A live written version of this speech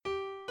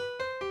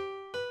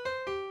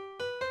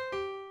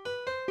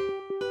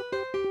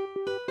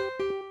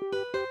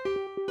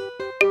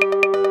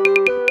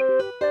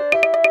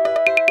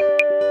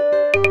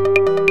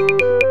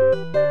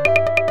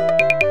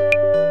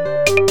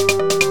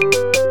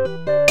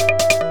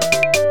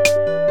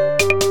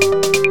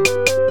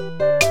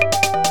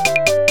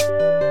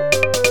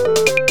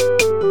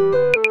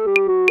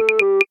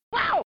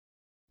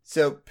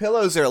So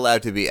pillows are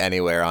allowed to be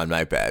anywhere on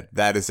my bed.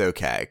 That is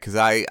okay. Cause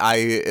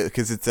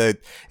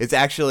cause it's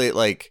actually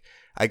like,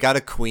 I got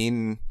a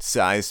queen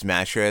sized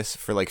mattress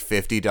for like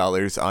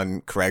 $50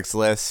 on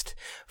Craigslist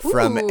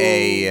from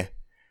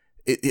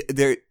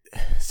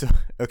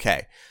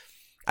okay.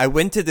 I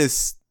went to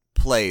this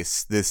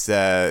place,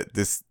 it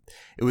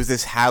was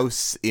this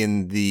house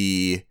in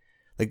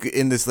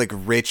this like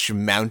rich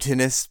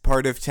mountainous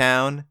part of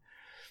town.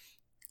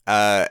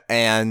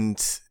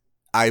 And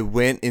I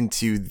went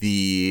into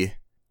the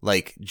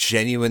like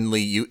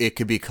genuinely it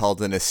could be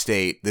called an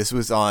estate. This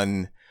was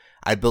on,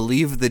 I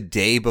believe, the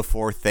day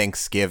before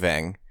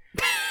Thanksgiving.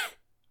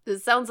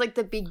 This sounds like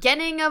the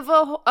beginning of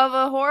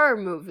a horror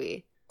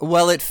movie.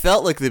 Well, it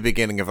felt like the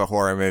beginning of a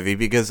horror movie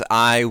because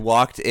I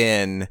walked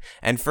in,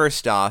 and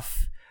first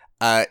off,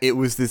 it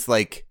was this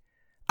like,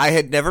 I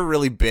had never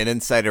really been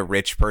inside a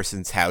rich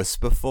person's house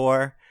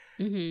before.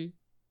 Mm-hmm.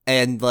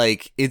 And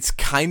like, it's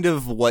kind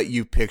of what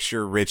you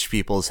picture rich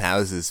people's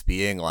houses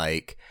being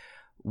like,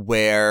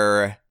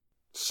 where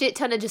shit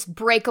ton of just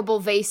breakable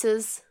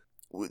vases.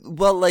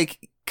 Well,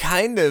 like,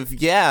 kind of,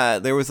 yeah.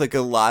 There was like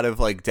a lot of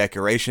like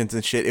decorations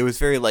and shit. It was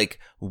very like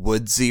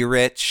woodsy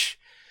rich.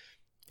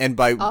 And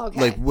by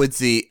like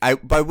woodsy,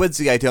 by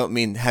woodsy I don't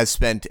mean has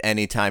spent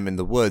any time in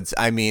the woods.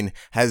 I mean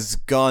has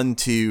gone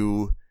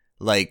to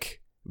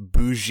like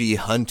bougie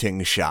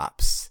hunting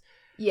shops.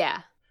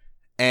 Yeah.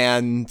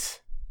 And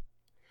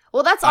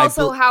well, that's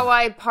also how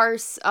I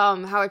parse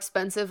how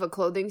expensive a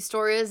clothing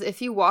store is.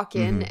 If you walk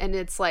in and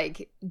it's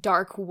like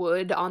dark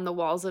wood on the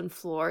walls and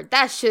floor,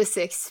 that's just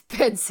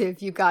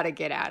expensive. You got to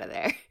get out of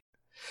there.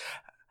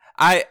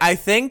 I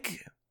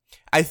think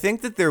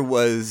that there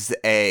was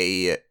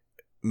a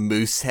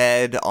moose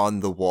head on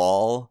the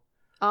wall,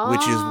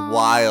 which is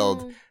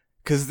wild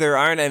because there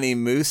aren't any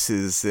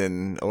mooses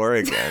in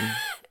Oregon.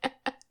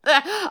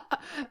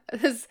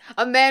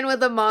 A man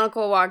with a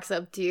monocle walks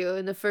up to you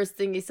and the first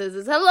thing he says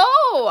is,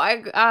 "Hello,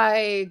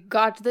 I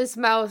got this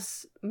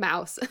mouse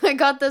I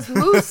got this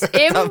moose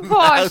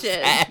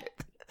imported."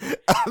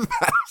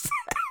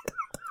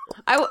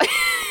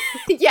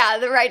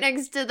 Yeah, right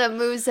next to the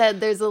moose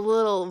head there's a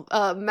little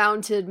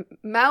mounted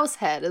mouse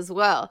head as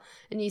well,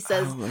 and he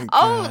says,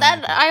 "Oh,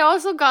 that I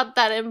also got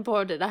that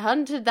imported. I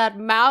hunted that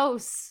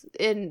mouse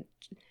in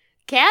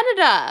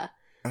Canada."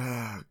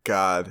 Oh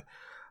God.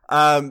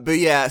 But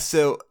yeah,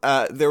 so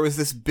there was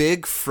this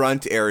big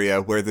front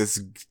area where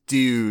this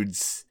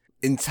dude's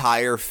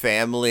entire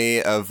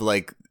family of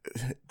like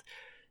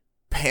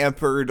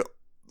pampered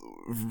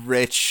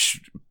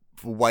rich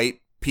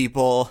white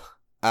people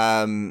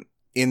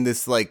in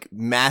this like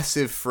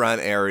massive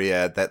front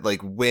area that like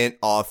went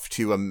off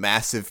to a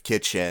massive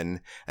kitchen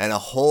and a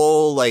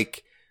whole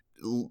like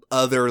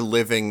other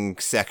living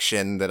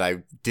section that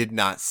I did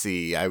not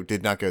see. I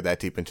did not go that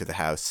deep into the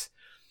house.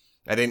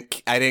 I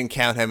didn't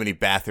count how many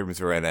bathrooms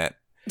were in it.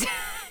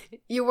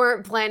 You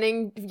weren't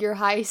planning your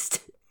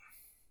heist?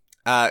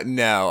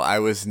 No, I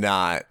was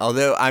not.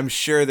 Although I'm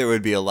sure there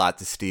would be a lot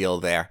to steal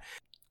there.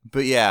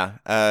 But yeah,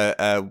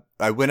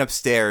 I went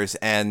upstairs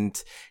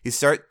and he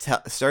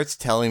starts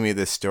telling me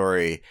this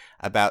story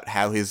about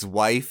how his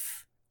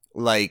wife,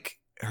 like,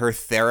 her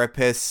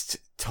therapist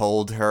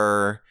told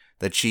her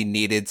that she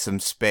needed some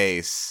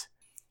space.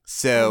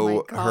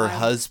 So her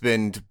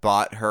husband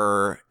bought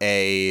her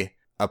a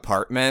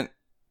apartment.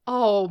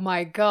 Oh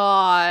my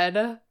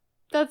God.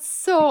 That's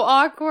so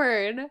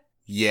awkward.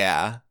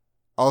 Yeah.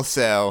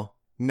 Also,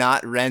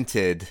 not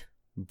rented,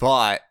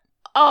 but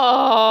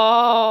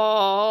oh.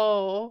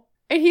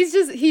 And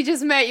he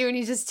just met you and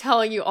he's just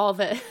telling you all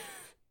this.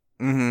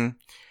 Mm-hmm.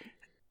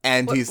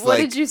 And he's what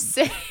did you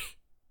say?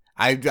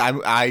 I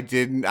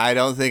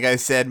don't think I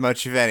said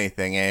much of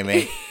anything,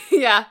 Amy.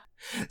 Yeah.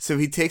 So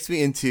he takes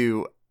me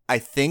into, I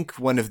think,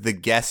 one of the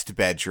guest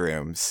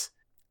bedrooms,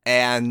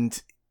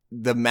 and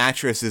the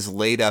mattress is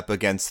laid up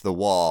against the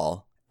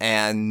wall,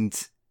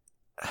 and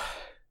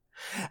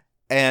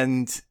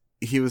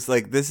he was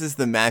like, "This is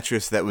the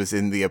mattress that was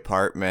in the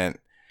apartment.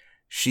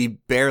 She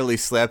barely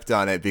slept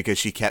on it because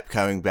she kept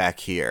coming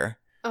back here."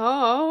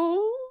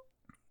 Oh.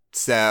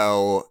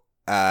 So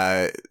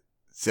I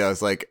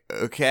was like,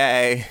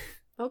 okay.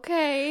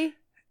 Okay.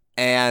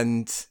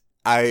 And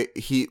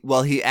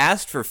he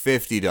asked for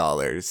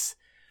 $50.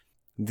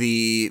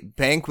 The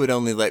bank would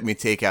only let me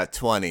take out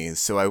 20,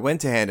 so I went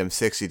to hand him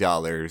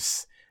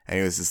 $60, and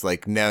he was just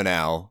like,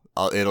 no,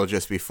 it'll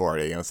just be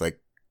 40. I was like,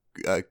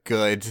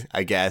 good,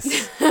 I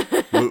guess.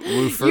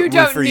 Woo for you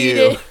don't for need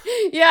you.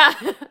 It. Yeah.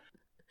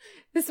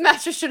 This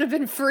mattress should have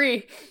been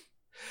free.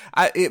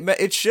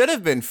 It should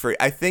have been free.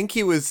 I think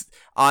he was,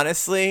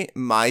 honestly,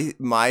 my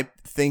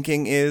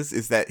thinking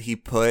is that he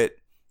put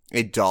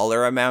a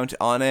dollar amount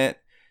on it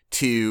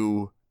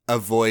to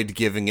avoid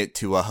giving it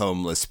to a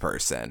homeless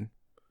person.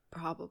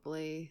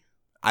 Probably.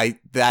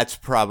 That's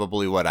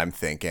probably what I'm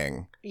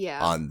thinking.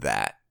 Yeah. On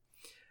that.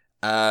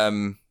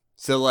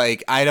 So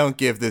like, I don't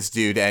give this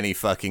dude any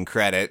fucking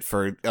credit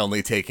for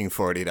only taking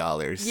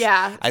 $40.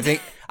 Yeah.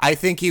 I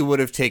think he would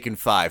have taken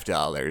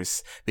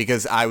 $5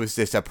 because I was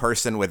just a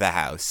person with a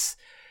house.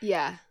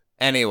 Yeah.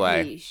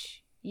 Anyway.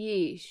 Yeesh.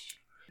 Yeesh.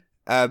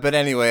 But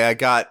anyway, I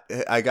got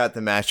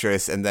the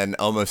mattress and then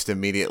almost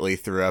immediately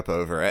threw up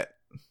over it.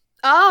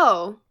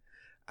 Oh.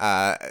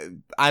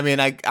 I mean,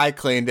 I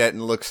cleaned it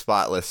and looks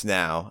spotless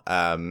now.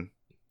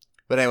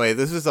 But anyway,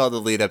 this was all the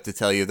lead up to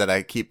tell you that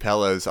I keep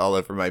pillows all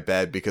over my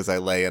bed because I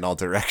lay in all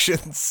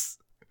directions.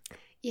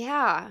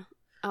 Yeah.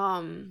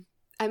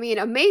 I mean,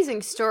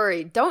 amazing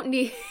story. Don't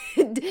need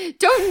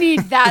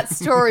that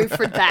story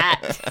for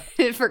that.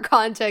 For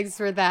context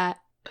for that.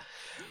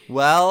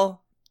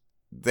 Well,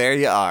 there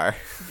you are.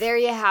 There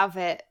you have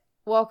it.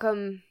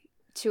 Welcome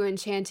to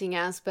Enchanting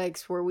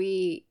Aspects, where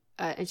we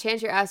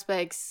enchant your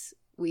aspects.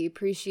 We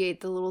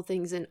appreciate the little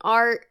things in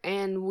art,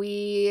 and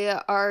we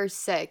are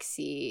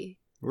sexy.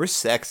 We're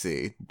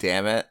sexy,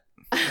 damn it.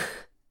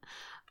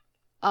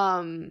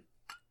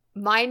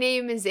 My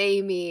name is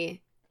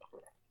Amy,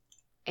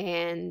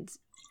 and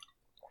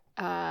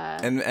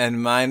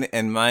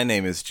my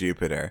name is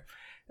Jupiter.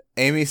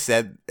 Amy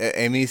said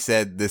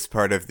this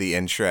part of the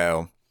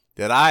intro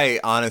that I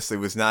honestly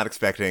was not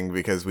expecting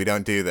because we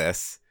don't do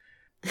this,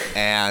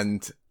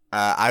 and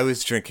I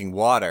was drinking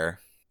water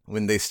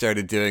when they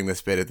started doing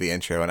this bit of the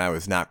intro, and I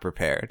was not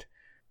prepared.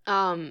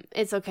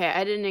 It's okay.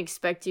 I didn't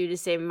expect you to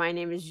say my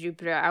name is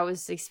Jupiter. I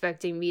was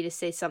expecting me to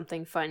say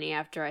something funny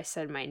after I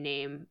said my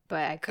name,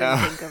 but I couldn't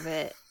think of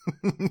it.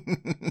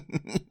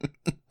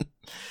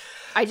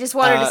 I just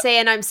wanted to say,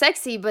 and I'm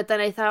sexy, but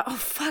then I thought, oh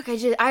fuck,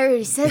 I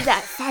already said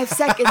that 5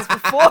 seconds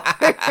before.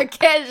 I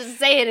can't just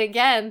say it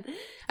again.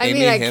 I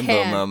mean, I Himbo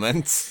can.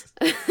 Moment.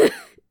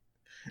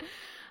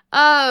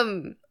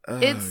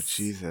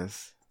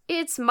 Jesus.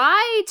 It's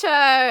my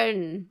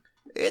turn.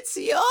 It's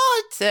your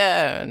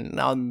turn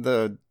on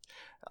the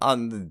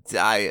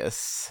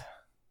dais.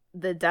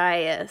 The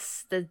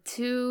dais.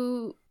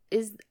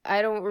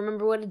 I don't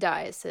remember what a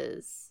dais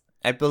is.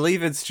 I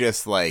believe it's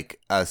just like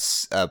a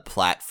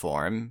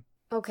platform.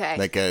 Okay.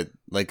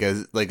 Like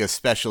a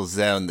special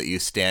zone that you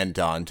stand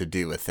on to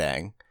do a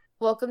thing.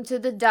 Welcome to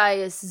the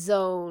dais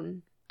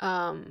zone.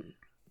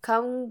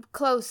 Come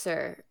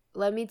closer.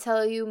 Let me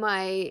tell you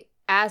my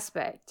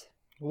aspect.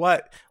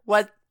 What?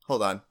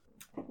 Hold on.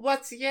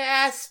 What's your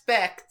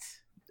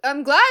aspect?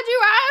 I'm glad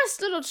you asked,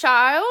 little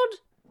child.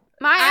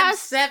 I'm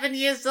 7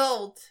 years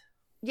old.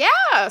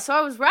 Yeah, so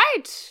I was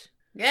right.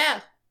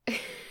 Yeah.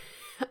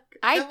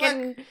 I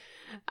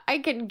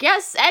can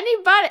guess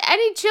anybody,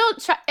 any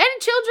children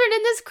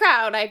in this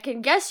crowd. I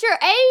can guess your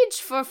age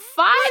for $5.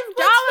 What's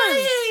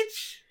my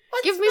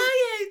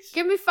age?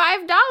 Give me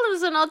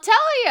 $5 and I'll tell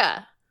you.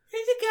 Here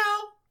you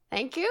go.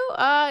 Thank you.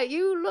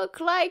 You look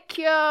like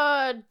you're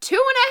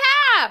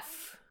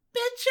 2.5.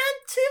 Bitch, I'm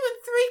 2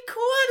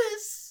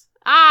 3/4.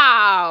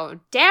 Oh,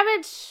 damn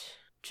it.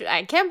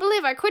 I can't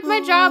believe I quit my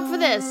job for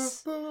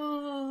this.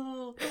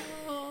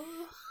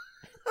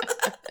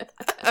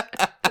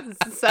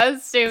 So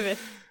stupid.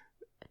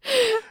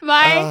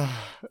 My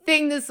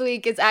thing this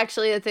week is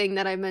actually a thing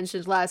that I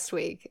mentioned last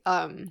week.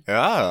 And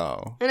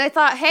I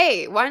thought,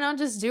 hey, why not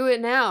just do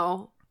it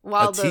now?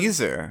 While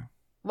teaser.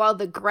 While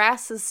the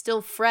grass is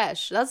still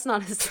fresh. That's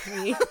not as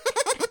sweet.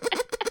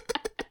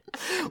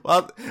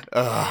 Well,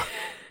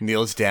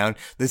 kneels down.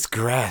 This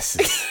grass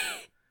is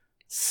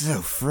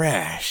so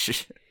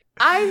fresh.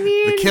 I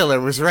mean, the killer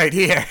was right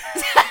here.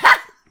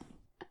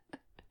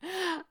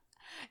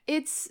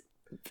 It's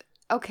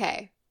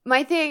okay.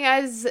 My thing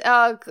is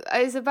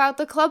about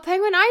the Club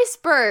Penguin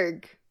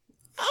iceberg.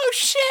 Oh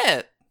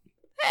shit!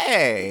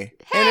 Hey,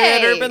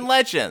 Internet Urban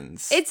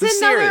Legends. It's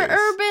another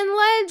urban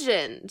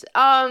legend.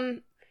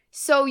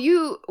 So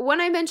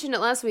when I mentioned it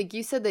last week,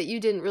 you said that you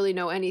didn't really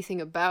know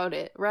anything about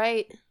it,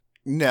 right?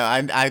 No,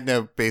 I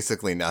know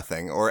basically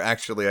nothing, or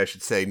actually I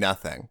should say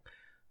nothing.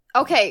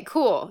 Okay,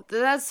 cool.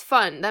 That's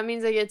fun. That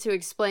means I get to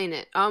explain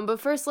it.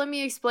 But first let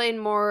me explain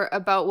more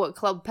about what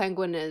Club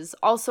Penguin is.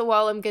 Also,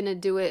 while I'm gonna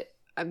do it,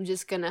 I'm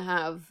just gonna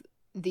have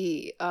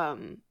the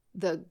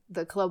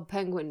Club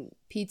Penguin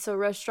pizza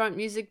restaurant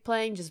music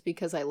playing just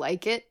because I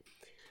like it.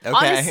 Okay.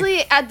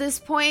 Honestly, at this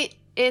point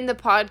in the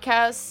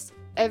podcast,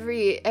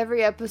 every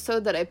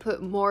episode that I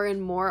put more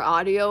and more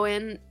audio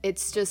in,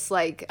 it's just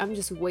like I'm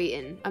just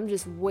waiting. I'm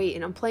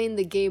playing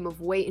the game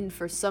of waiting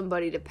for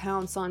somebody to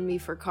pounce on me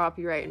for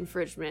copyright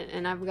infringement,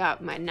 and I've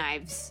got my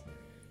knives.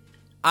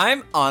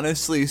 I'm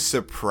honestly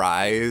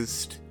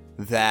surprised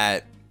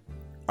that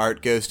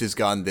Art Ghost has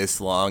gone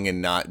this long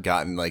and not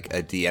gotten like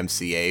a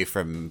DMCA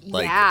from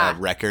like a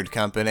record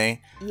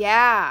company.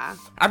 Yeah.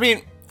 I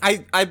mean,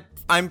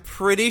 I'm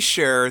pretty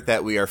sure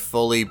that we are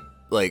fully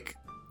like,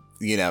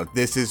 you know,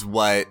 this is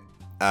what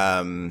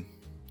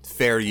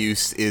fair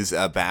use is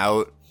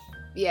about.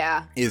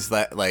 Yeah. Is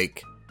that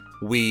like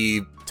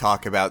we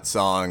talk about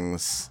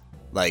songs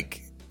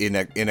like in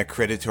a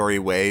critatory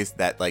ways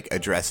that like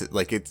address it,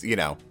 like it's, you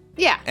know.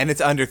 Yeah. And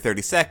it's under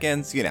 30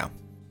 seconds, you know.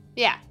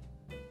 Yeah.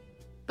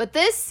 But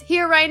this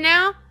here right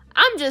now,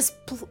 I'm just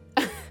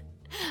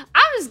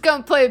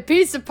gonna play a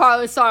Pizza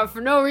Parlor song for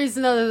no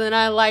reason other than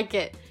I like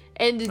it.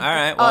 And all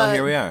right, well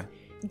here we are.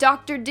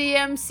 Dr.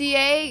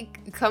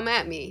 DMCA, come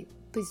at me,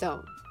 please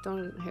don't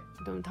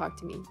talk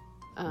to me.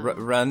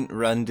 Run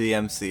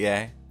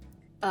DMCA.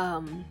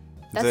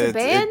 That's a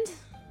band?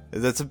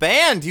 That's a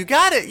band. You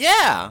got it.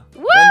 Yeah.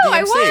 Woo!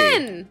 I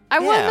won! I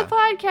won the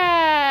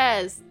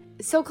podcast.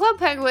 So Club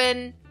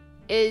Penguin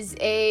is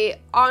a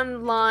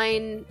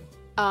online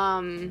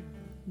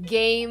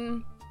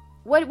game.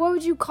 What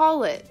would you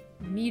call it?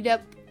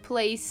 Meetup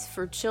place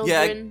for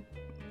children?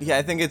 Yeah,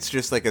 I think it's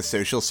just like a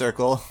social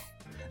circle.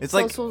 It's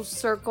social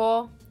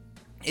circle.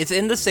 It's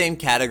in the same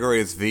category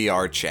as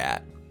VR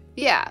chat.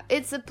 Yeah,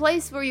 it's a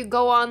place where you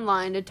go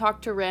online to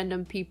talk to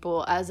random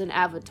people as an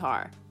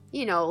avatar.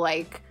 You know,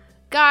 like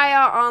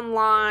Gaia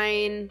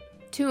Online,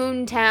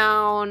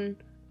 Toontown,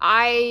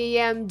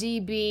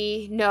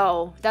 IMDb.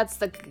 No, that's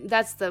the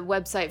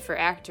website for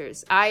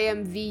actors.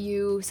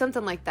 IMVU,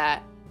 something like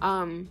that.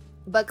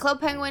 But Club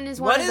Penguin is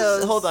one of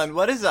those. Hold on,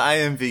 what is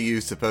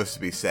IMVU supposed to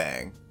be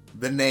saying?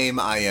 The name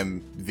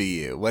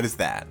IMVU. What is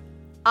that?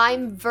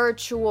 I'm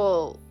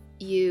virtual.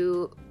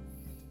 You're.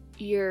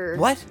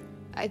 What?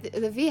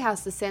 The V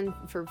has to stand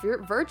for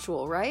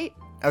virtual, right?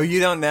 Oh, you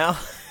don't know?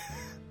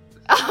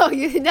 Oh,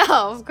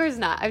 no, of course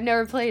not. I've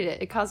never played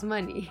it. It costs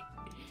money.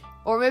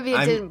 Or maybe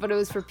it didn't, but it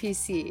was for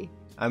PC.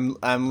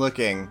 I'm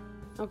looking.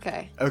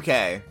 Okay.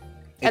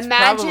 It's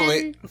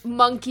Imagine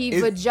monkey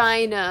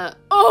vagina.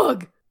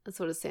 Ugh! That's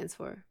what it stands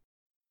for.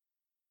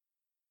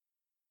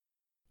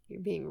 You're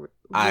being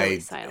really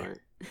silent.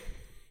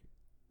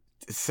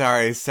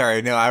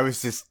 Sorry. No, I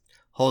was just...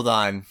 Hold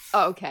on.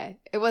 Oh, okay.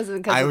 It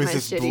wasn't because of my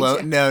shitty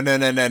joke. No.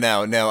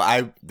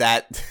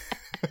 That...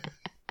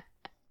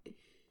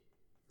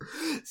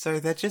 Sorry,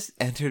 that just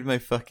entered my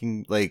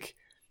fucking, like...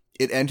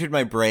 It entered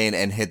my brain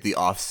and hit the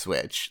off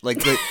switch.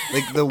 Like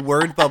the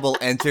word bubble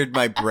entered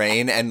my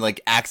brain and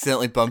like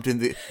accidentally bumped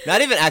into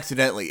not even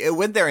accidentally. It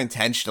went there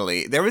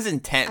intentionally. There was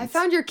intent. I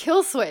found your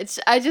kill switch.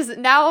 I just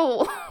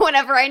now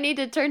whenever I need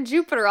to turn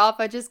Jupiter off,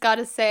 I just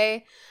gotta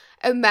say,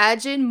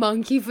 imagine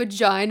monkey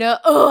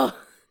vagina. Ugh.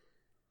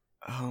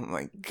 Oh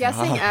my god.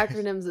 Guessing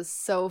acronyms is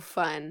so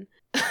fun.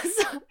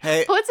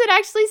 Hey, what's it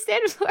actually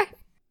stand for?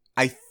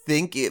 I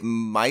think it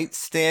might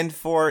stand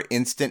for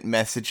Instant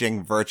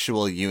Messaging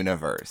Virtual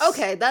Universe.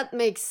 Okay, that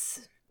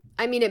makes...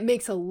 I mean, it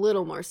makes a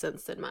little more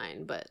sense than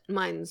mine, but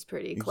mine's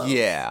pretty close.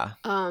 Yeah.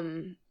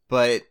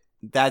 But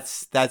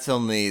that's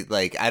only,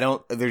 like,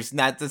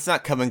 that's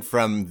not coming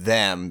from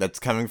them. That's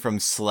coming from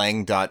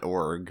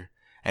slang.org.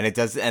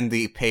 And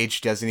the page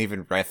doesn't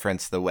even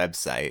reference the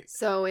website.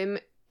 So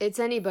it's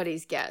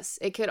anybody's guess.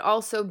 It could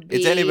also be...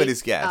 It's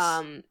anybody's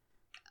guess.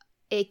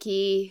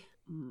 Icky...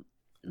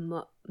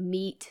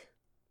 meat,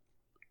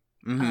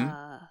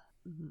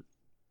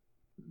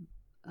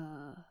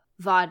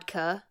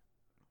 vodka,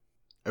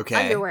 okay,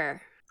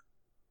 underwear.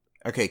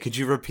 Okay, could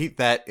you repeat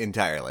that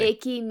entirely?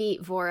 Icky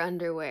meat vor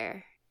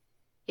underwear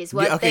is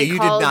what they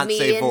called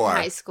me in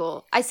high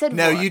school. I said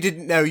no, vor. You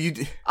didn't. No, you.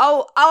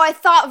 Oh, I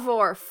thought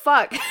vor.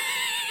 Fuck.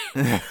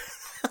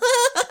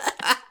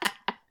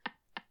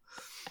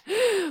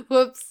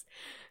 Whoops,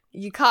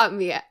 you caught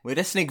me. Way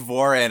to sneak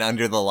vor in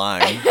under the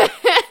line.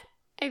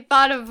 I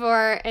thought of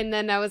vor, and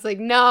then I was like,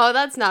 no,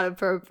 that's not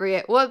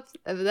appropriate. Whoops.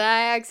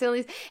 I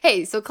accidentally...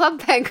 Hey, so Club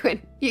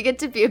Penguin. You get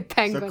to be a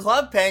penguin. So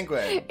Club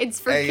Penguin. It's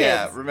for kids.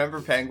 Yeah, remember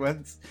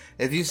penguins?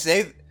 If you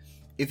say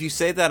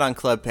that on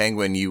Club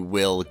Penguin, you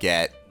will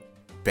get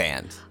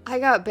banned. I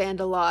got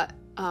banned a lot,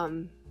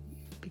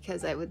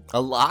 because I would...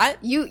 A lot?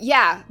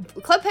 Yeah.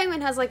 Club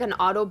Penguin has, like, an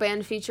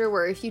auto-ban feature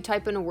where if you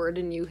type in a word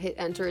and you hit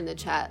enter in the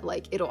chat,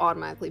 like, it'll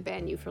automatically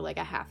ban you for, like,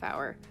 a half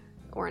hour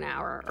or an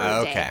hour or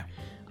a day. Okay.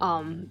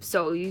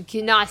 So you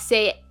cannot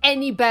say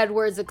any bad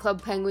words at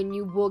Club Penguin.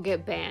 You will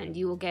get banned.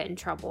 You will get in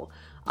trouble.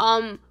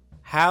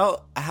 How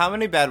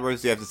many bad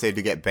words do you have to say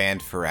to get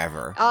banned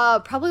forever?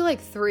 Probably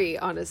like 3,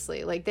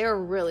 honestly. Like, they're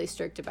really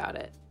strict about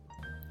it.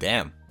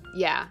 Damn.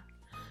 Yeah.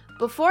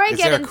 Before I Is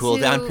get there a into...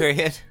 cooldown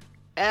period?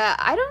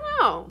 I don't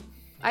know.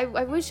 I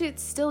wish it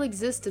still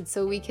existed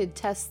so we could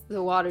test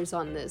the waters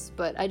on this,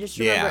 but I just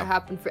remember it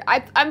happened for...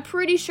 I'm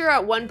pretty sure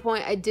at one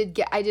point I did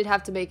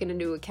have to make a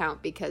new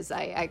account because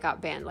I got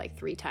banned like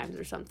 3 times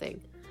or something.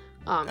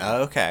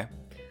 Okay.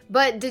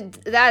 But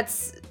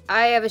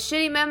I have a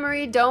shitty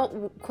memory.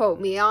 Don't quote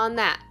me on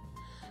that.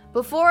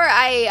 Before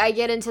I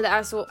get into the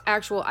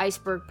actual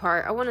iceberg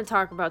part, I want to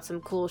talk about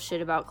some cool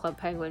shit about Club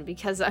Penguin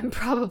because I'm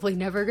probably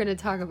never going to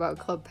talk about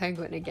Club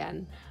Penguin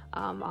again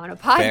on a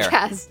podcast.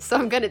 Fair. So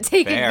I'm going to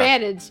take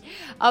advantage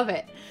of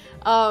it.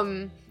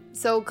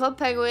 So Club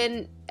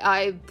Penguin,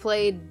 I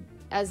played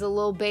as a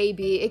little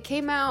baby. It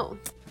came out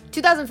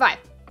 2005.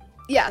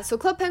 Yeah, so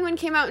Club Penguin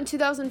came out in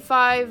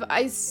 2005.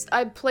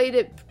 I played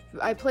it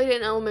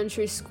in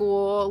elementary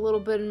school, a little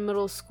bit in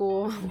middle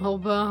school, a little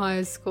bit in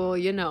high school,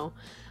 you know.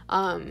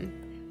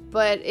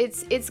 But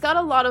it's got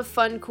a lot of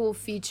fun, cool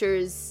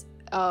features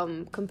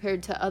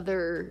compared to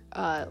other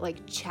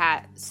like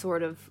chat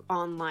sort of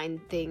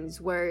online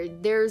things where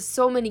there's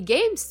so many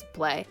games to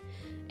play,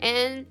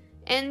 and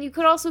you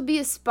could also be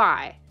a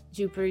spy.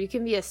 Jupiter, you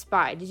can be a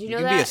spy. Did you know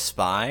that? You can be a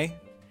spy?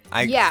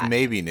 I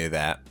maybe knew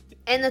that.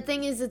 And the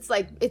thing is,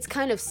 it's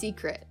kind of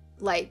secret.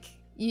 Like,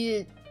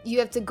 you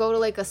have to go to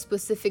like a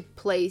specific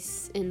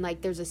place and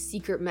like there's a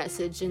secret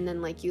message, and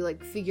then like you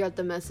like figure out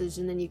the message,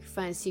 and then you can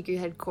find a secret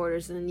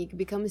headquarters, and then you can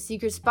become a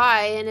secret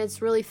spy, and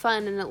it's really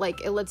fun, and it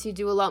lets you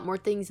do a lot more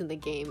things in the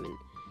game. And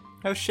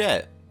oh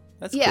shit,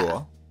 that's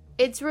cool.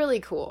 It's really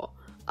cool.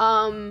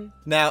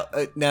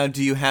 Now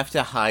do you have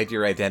to hide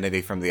your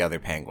identity from the other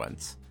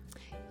penguins?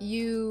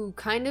 You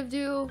kind of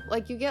do.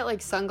 Like, you get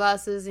like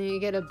sunglasses and you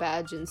get a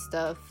badge and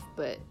stuff,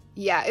 but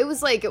yeah, it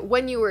was like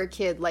when you were a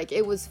kid, like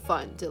it was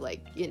fun to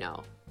like, you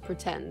know,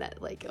 pretend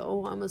that like,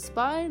 oh, I'm a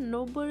spy and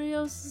nobody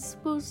else is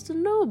supposed to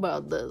know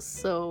about this,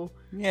 so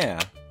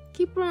yeah,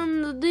 keep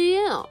on the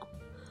DL.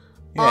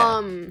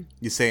 Yeah.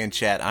 You say in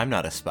chat, I'm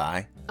not a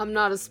spy. I'm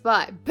not a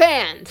spy.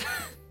 Banned.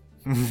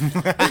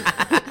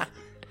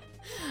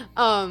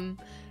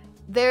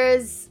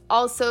 There's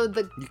also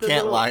the You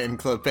can't lie in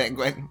Club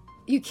Penguin.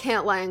 You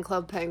can't lie in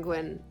Club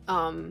Penguin.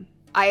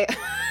 I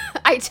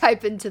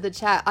type into the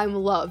chat, I'm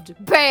loved.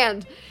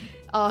 Banned.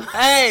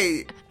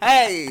 Hey!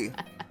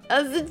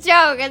 That's a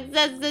joke.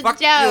 That's a Fuck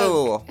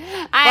joke. You.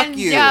 I'm Fuck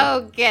you.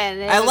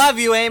 joking. I love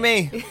you,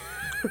 Amy.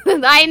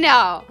 I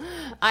know.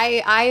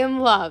 I am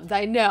loved.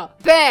 I know.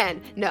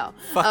 Banned. No.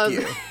 Fuck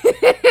you.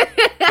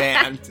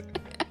 Banned.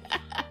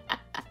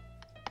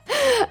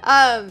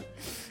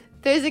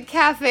 There's a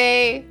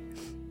cafe,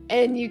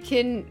 and you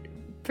can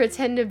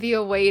pretend to be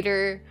a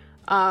waiter.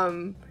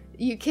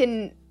 You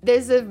can.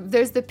 There's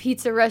the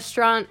pizza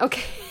restaurant.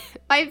 Okay.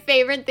 My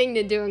favorite thing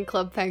to do in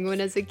Club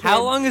Penguin as a kid.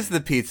 How long has the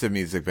pizza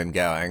music been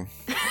going?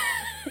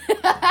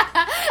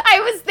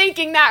 I was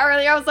thinking that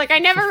earlier. I was like, I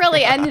never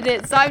really ended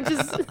it, so I'm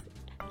just...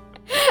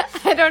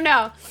 I don't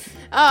know.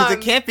 Because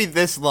it can't be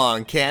this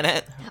long, can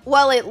it?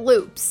 Well, it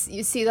loops.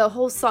 You see, the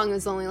whole song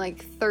is only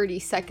like 30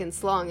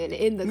 seconds long, and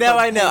in the No,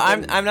 I know.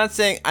 I'm not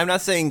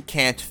saying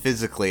can't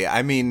physically.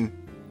 I mean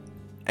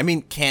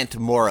can't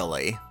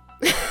morally.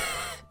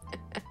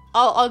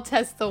 I'll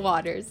test the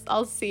waters.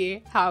 I'll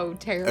see how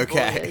terrible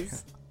it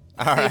is.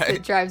 All right. If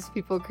it drives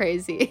people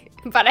crazy.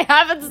 But I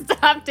haven't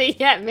stopped it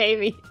yet,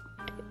 maybe.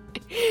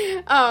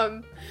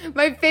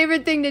 My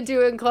favorite thing to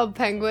do in Club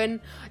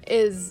Penguin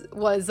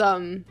was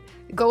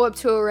go up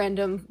to a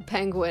random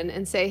penguin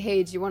and say,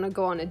 hey, do you want to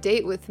go on a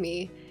date with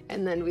me?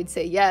 And then we'd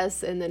say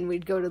yes, and then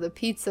we'd go to the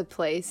pizza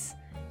place,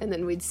 and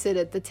then we'd sit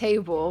at the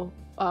table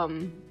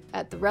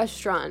at the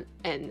restaurant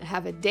and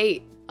have a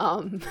date.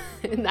 And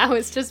that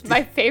was just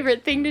my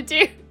favorite thing to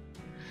do.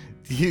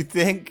 Do you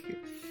think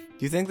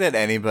that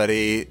any of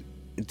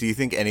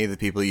the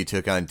people you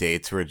took on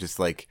dates were just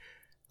like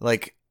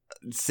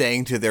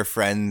saying to their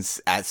friends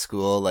at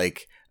school,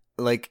 like,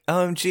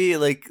 OMG,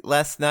 like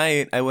last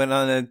night I went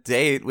on a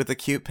date with a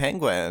cute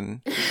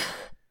penguin?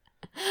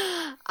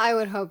 I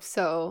would hope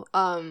so.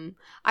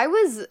 I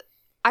was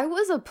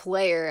a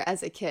player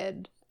as a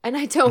kid. And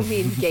I don't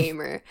mean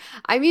gamer.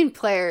 I mean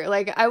player.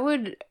 Like, I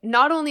would,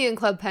 not only in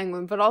Club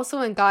Penguin, but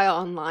also in Gaia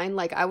Online,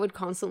 like, I would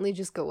constantly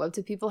just go up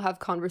to people, have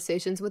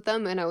conversations with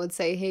them, and I would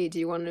say, hey, do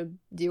you want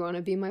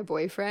to be my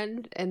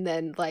boyfriend? And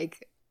then,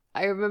 like,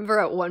 I remember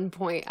at one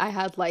point, I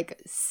had,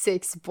 like,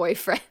 6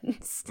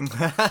 boyfriends.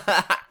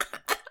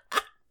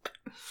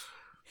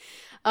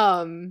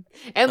 And,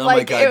 oh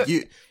like, my god,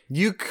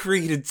 you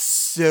created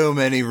so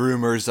many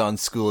rumors on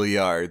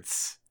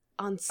schoolyards.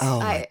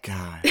 My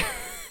god.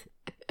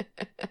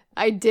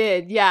 I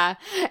did, yeah.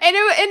 And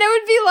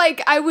it would be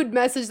like, I would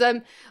message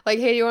them like,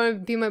 hey, do you want to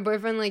be my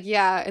boyfriend? Like,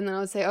 yeah. And then I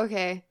would say,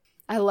 okay,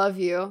 I love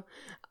you.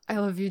 I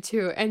love you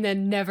too. And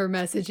then never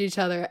message each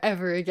other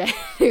ever again.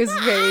 It was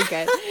very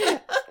good.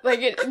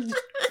 Like,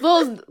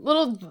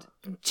 little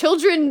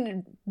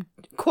children,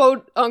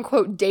 quote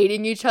unquote,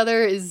 dating each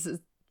other is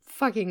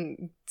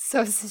fucking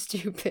so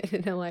stupid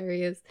and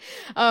hilarious.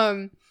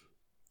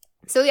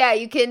 So yeah,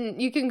 you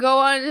can go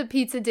on to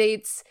pizza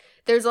dates.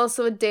 There's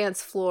also a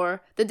dance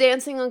floor. The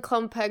dancing on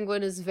Club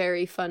Penguin is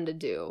very fun to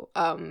do.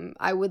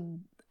 I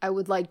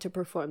would like to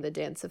perform the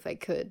dance if I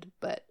could,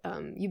 but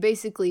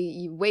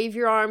you wave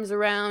your arms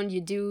around,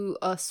 you do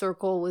a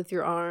circle with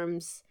your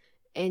arms,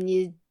 and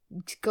you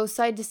go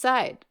side to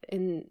side.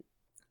 And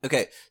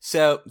okay,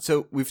 so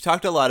we've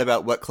talked a lot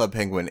about what Club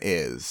Penguin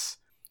is.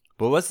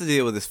 But what's the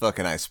deal with this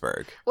fucking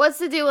iceberg? What's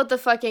the deal with the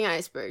fucking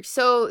iceberg?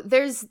 So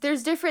there's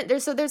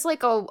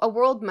like a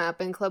world map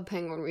in Club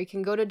Penguin where you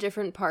can go to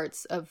different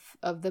parts of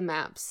the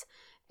maps.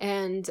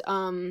 And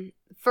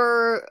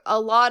for a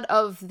lot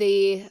of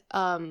the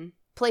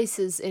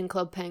places in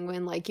Club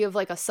Penguin, like you have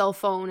like a cell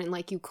phone and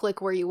like you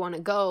click where you want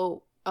to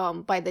go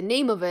by the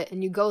name of it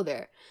and you go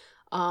there.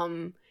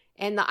 And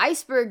the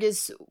iceberg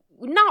is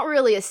not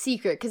really a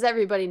secret because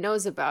everybody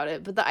knows about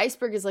it, but the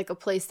iceberg is like a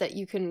place that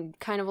you can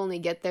kind of only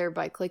get there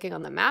by clicking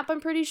on the map, I'm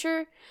pretty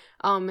sure.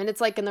 And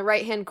it's like in the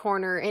right hand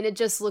corner, and it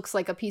just looks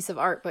like a piece of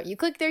art, but you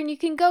click there and you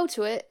can go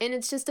to it, and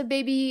it's just a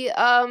baby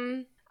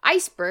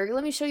iceberg.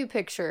 Let me show you a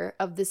picture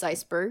of this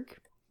iceberg.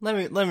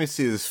 Let me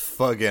see this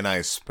fucking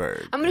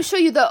iceberg. I'm gonna show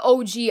you the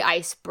OG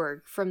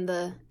iceberg from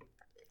the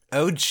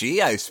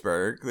OG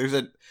iceberg.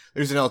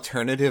 There's an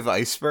alternative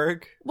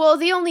iceberg. Well,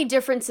 the only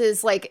difference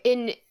is like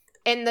in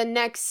the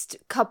next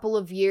couple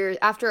of years,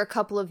 after a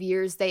couple of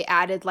years, they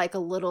added like a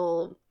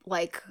little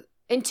like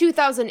in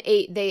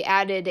 2008 they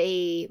added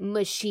a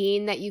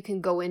machine that you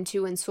can go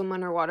into and swim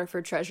underwater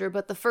for treasure,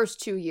 but the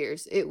first 2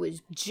 years it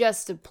was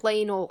just a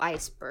plain old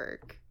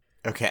iceberg.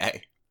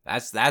 Okay.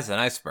 That's an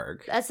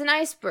iceberg. That's an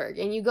iceberg,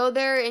 and you go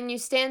there and you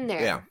stand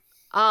there. Yeah.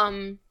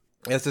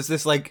 It's just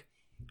this like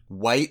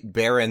white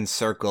barren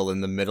circle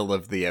in the middle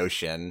of the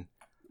ocean,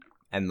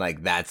 and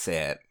like that's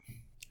it.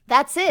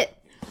 That's it.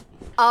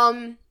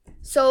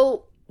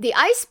 So the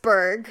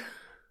iceberg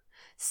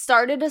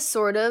started a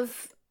sort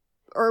of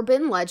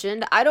urban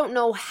legend. I don't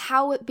know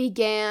how it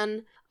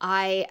began.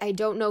 I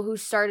don't know who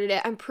started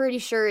it. I'm pretty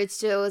sure it's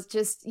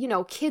just, you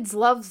know, kids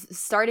love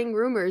starting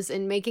rumors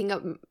and making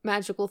up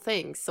magical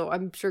things. So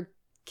I'm sure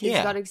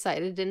kids got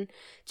excited and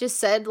just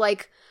said,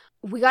 like,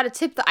 we got to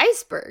tip the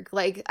iceberg.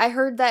 Like, I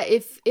heard that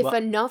if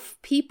enough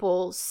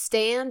people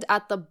stand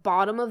at the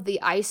bottom of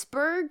the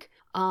iceberg,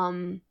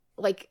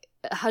 like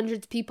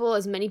hundreds of people,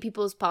 as many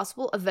people as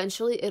possible,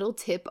 eventually it'll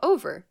tip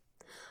over.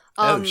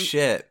 Oh,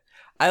 shit.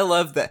 I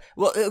love that.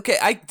 Well, okay,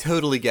 I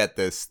totally get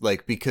this,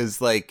 like,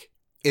 because, like,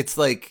 it's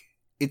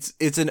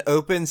an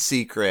open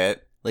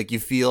secret. Like, you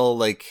feel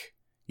like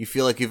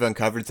you've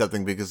uncovered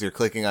something because you're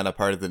clicking on a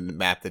part of the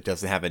map that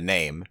doesn't have a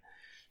name.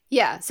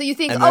 Yeah, so you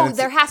think,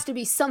 there has to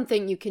be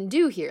something you can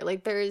do here.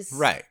 Like, there's...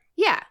 Right.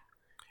 Yeah.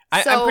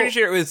 I'm pretty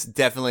sure it was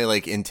definitely,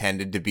 like,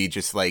 intended to be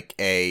just, like,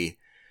 a,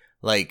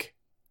 like,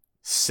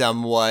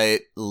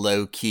 somewhat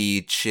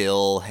low-key,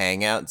 chill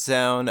hangout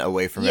zone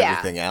away from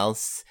everything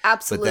else.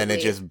 Absolutely. But then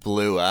it just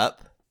blew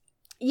up.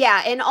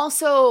 Yeah, and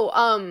also,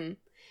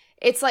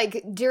 it's,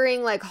 like,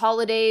 during, like,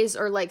 holidays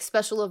or, like,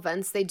 special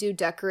events, they do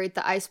decorate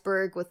the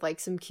iceberg with,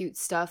 like, some cute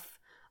stuff.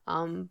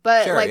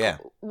 But sure, like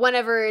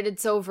whenever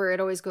it's over, it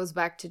always goes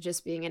back to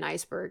just being an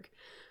iceberg.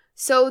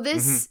 So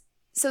this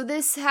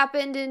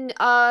happened in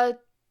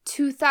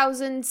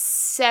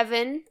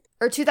 2007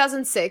 or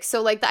 2006.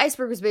 So like the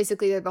iceberg was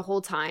basically there the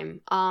whole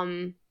time.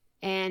 And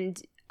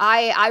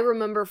I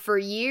remember for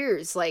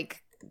years,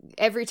 like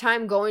every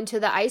time going to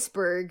the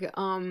iceberg,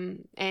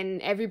 and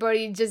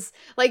everybody just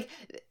like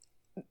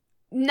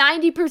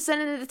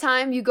 90% of the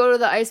time you go to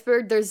the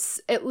iceberg, there's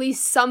at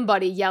least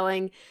somebody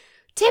yelling,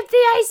 "Tip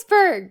the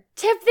iceberg!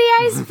 Tip the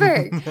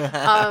iceberg!"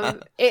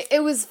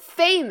 It was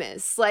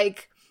famous.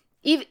 Like,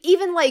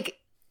 even like,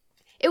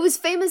 it was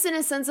famous in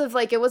a sense of,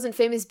 like, it wasn't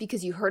famous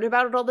because you heard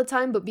about it all the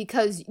time, but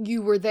because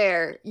you were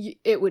there,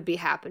 it would be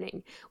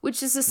happening.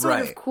 Which is a sort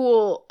of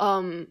cool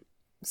thing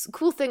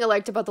I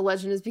liked about the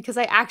legend, is because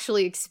I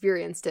actually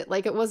experienced it.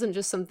 Like, it wasn't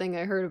just something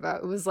I heard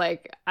about. It was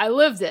like, I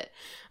lived it.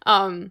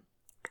 And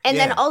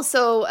then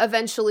also,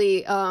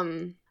 eventually,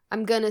 I'm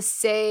gonna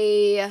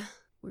say...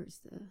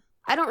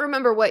 I don't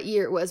remember what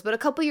year it was, but a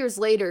couple years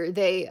later,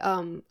 they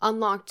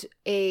unlocked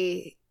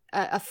a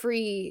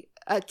free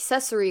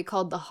accessory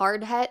called the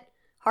hard hat,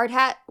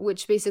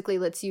 which basically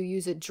lets you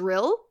use a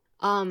drill.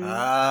 Oh,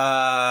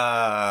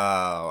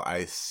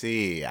 I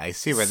see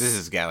where this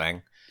is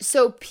going.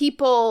 So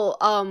people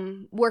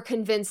were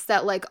convinced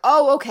that, like,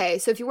 oh, okay,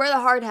 so if you wear the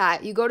hard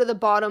hat, you go to the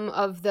bottom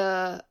of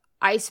the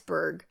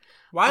iceberg.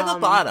 Why the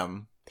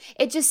bottom?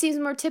 It just seems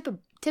more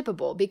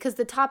tippable because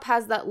the top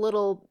has that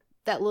little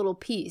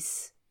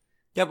piece.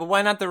 Yeah, but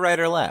why not the right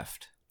or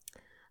left?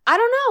 I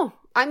don't know.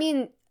 I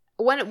mean,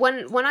 when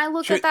I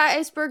look at that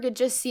iceberg, it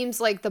just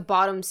seems like the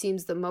bottom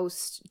seems the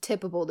most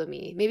tippable to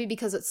me. Maybe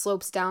because it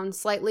slopes down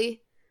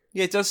slightly.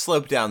 Yeah, it does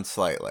slope down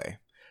slightly.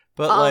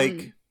 But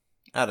like,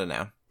 I don't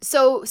know.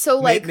 So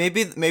like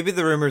maybe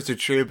the rumors are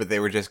true, but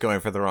they were just going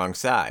for the wrong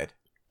side.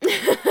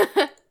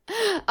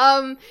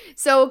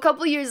 So a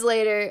couple years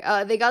later,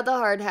 they got the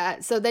hard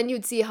hat. So then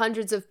you'd see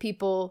hundreds of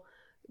people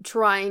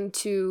trying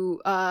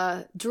to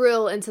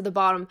drill into the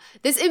bottom.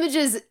 This image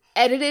is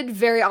edited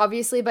very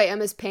obviously by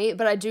MS Paint,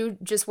 but I do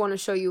just want to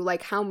show you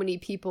like how many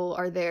people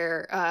are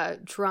there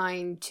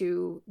trying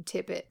to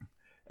tip it.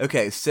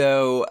 Okay,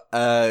 so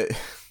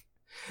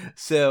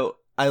so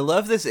I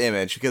love this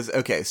image because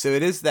so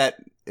it is that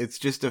it's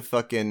just a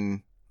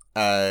fucking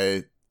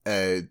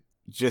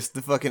just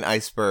the fucking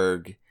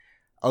iceberg.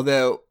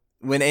 Although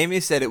when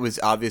Amy said it was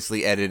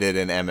obviously edited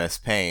in MS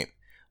Paint,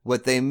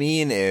 what they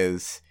mean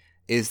is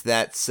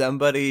that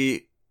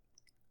somebody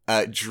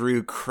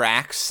drew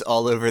cracks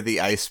all over the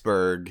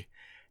iceberg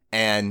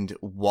and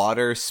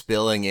water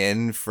spilling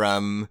in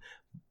from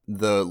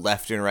the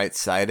left and right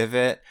side of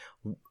it.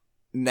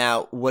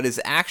 Now, what is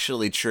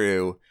actually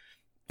true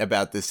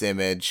about this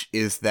image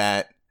is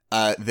that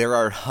there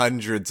are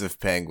hundreds of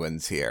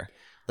penguins here.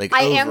 Like,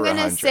 I am going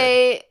to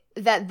say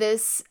that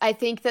I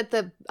think that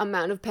the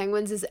amount of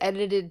penguins is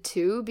edited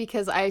too,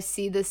 because I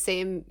see the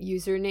same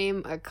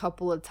username a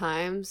couple of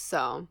times,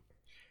 so...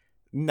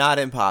 Not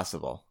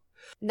impossible.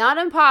 Not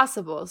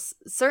impossible.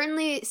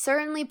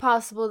 Certainly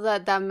possible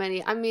that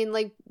many. I mean,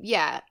 like,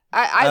 yeah.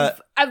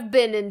 I've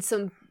been in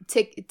some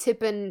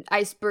tipping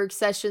iceberg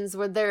sessions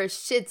where there are a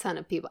shit ton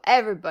of people.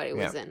 Everybody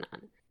was in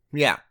on it.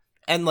 Yeah,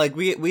 and like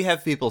we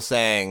have people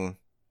saying,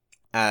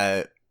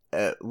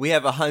 we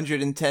have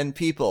 110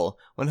 people,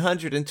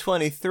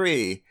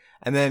 123,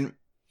 and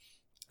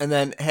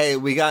then hey,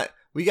 we got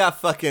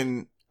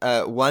fucking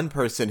one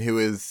person who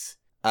is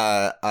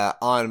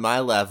on my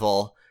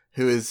level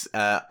who is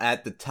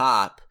at the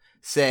top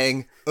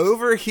saying,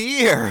 "Over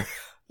here."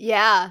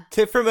 Yeah.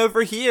 Tip from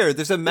over here.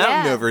 There's a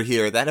mountain over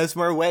here that has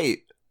more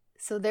weight.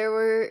 So there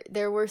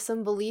were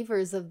some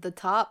believers of the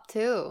top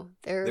too.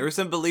 There were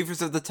some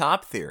believers of the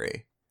top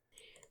theory.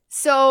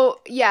 So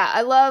yeah,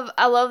 I love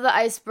the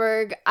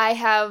iceberg. I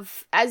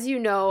have, as you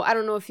know, I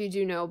don't know if you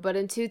do know, but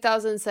in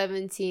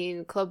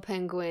 2017, Club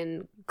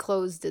Penguin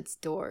closed its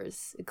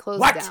doors. It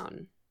closed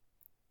down.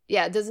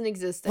 Yeah, it doesn't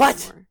exist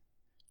anymore.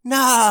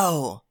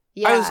 No.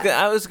 Yeah.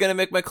 I was gonna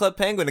make my Club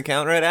Penguin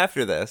account right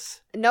after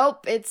this.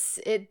 Nope,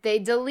 they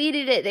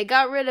deleted it. They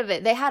got rid of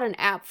it. They had an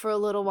app for a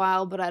little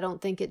while, but I don't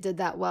think it did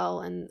that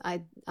well, and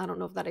I don't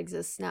know if that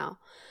exists now.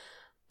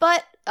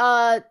 But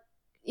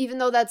even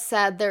though that's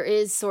sad, there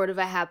is sort of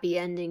a happy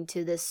ending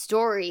to this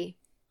story,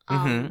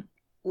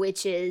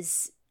 which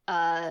is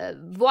why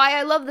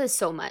I love this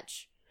so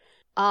much.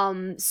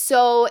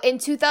 So in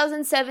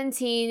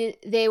 2017,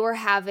 they were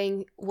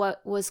having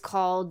what was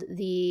called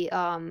they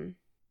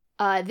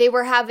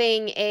were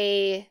having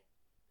a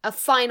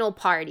final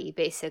party,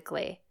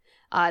 basically.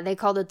 They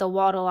called it the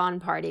Waddle On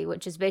Party,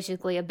 which is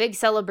basically a big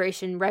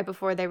celebration right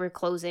before they were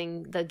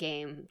closing the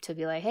game to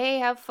be like, hey,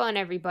 have fun,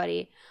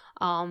 everybody.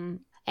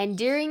 And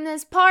during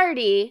this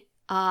party,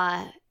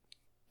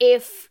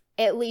 if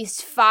at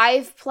least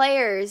 5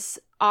 players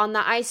on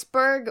the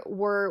iceberg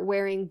were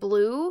wearing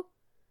blue,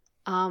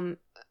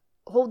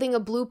 holding a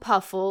blue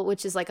puffle,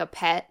 which is like a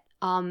pet,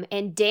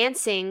 and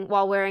dancing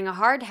while wearing a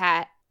hard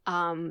hat,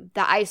 the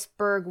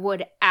iceberg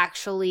would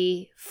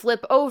actually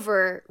flip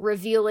over,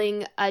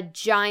 revealing a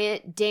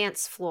giant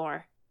dance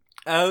floor.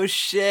 Oh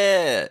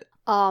shit!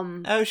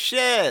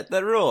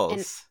 That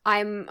rules.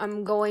 And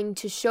I'm going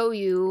to show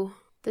you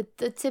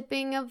the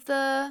tipping of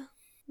a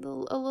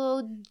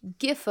little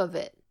gif of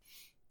it.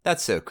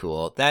 That's so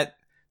cool. That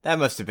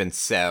must have been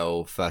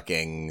so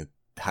fucking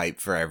hype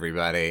for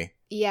everybody.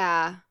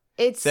 Yeah.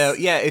 It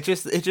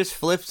just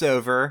flips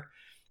over,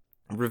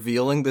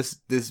 revealing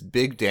this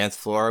big dance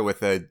floor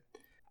with a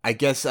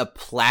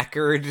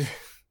placard.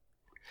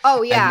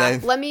 Oh yeah,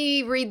 let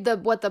me read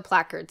what the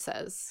placard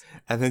says.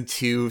 And then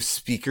 2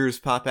 speakers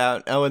pop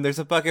out. Oh, and there's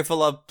a bucket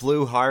full of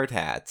blue hard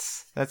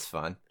hats. That's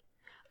fun.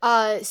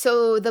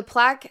 So the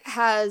plaque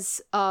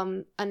has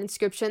an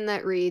inscription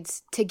that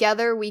reads,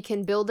 "Together we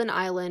can build an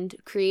island,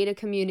 create a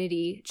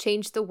community,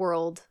 change the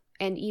world,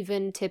 and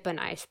even tip an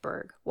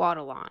iceberg.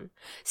 Waddle on."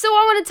 So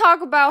I want to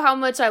talk about how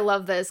much I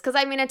love this, because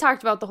I mean, I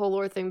talked about the whole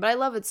lore thing, but I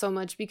love it so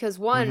much because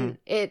one,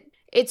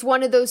 it's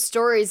one of those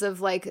stories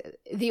of like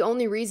the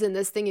only reason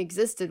this thing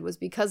existed was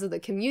because of the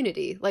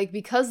community. Like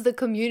because the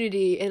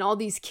community and all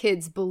these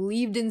kids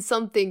believed in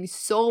something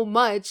so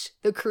much,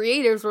 the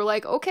creators were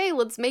like, okay,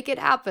 let's make it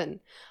happen.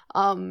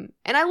 And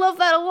I love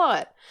that a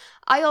lot.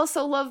 I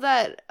also love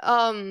that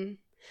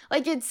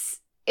like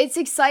it's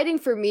exciting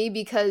for me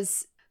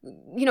because,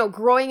 you know,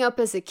 growing up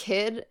as a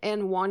kid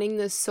and wanting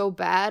this so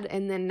bad,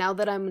 and then now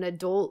that I'm an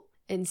adult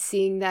and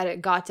seeing that it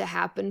got to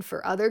happen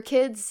for other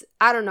kids,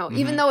 I don't know,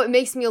 even though it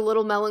makes me a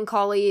little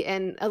melancholy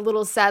and a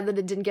little sad that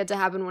it didn't get to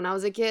happen when I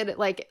was a kid,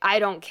 like, I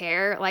don't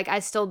care. Like, I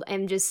still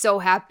am just so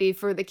happy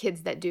for the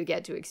kids that do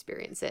get to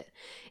experience it.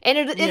 And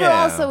it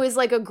also is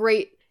like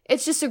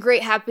it's just a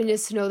great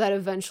happiness to know that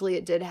eventually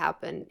it did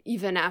happen,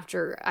 even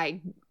after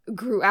I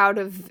grew out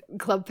of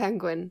Club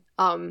Penguin.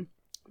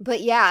 But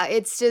yeah,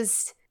 it's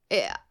just,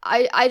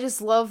 I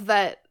just love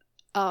that,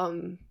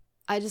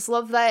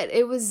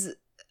 it was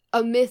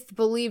a myth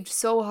believed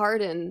so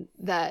hard in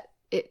that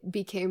it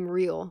became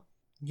real.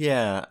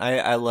 Yeah,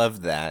 I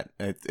love that.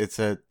 It's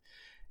a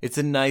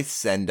nice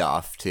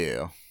send-off,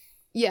 too.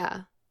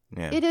 Yeah,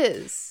 it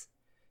is.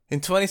 In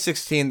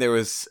 2016, there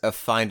was a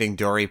Finding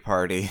Dory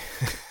party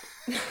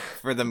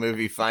for the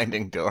movie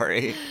Finding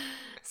Dory.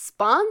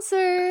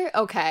 Sponsor!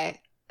 Okay,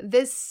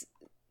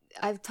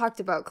 I've talked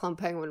about Club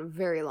Penguin a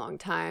very long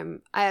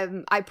time.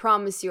 I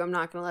promise you I'm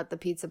not going to let the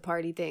pizza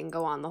party thing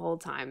go on the whole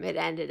time. It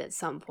ended at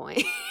some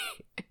point.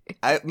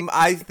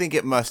 I think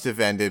it must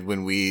have ended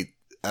when we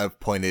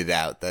pointed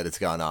out that it's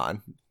gone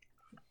on.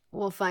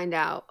 We'll find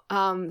out.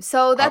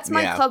 So that's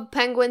my Club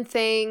Penguin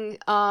thing.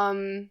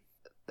 I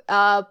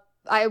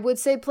would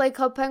say play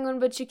Club Penguin,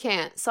 but you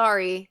can't.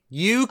 Sorry.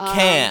 You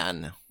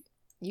can.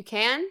 You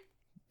can?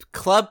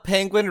 Club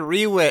Penguin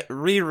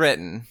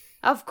rewritten.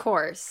 Of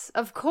course.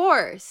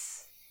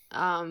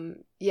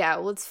 Yeah,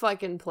 let's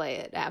fucking play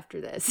it after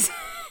this.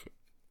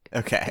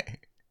 Okay.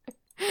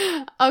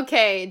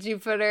 Okay,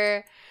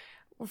 Jupiter.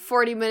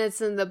 40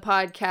 minutes in the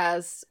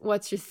podcast.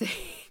 What's your thing?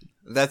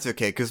 That's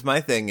okay, because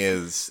my thing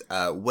is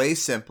way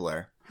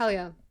simpler. Hell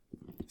yeah.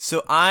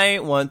 So I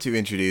want to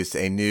introduce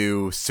a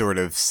new sort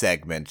of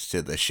segment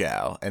to the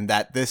show, and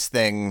that this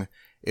thing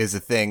is a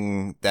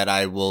thing that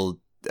I will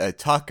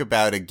talk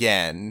about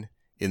again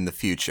in the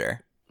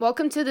future.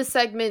 Welcome to the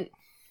segment,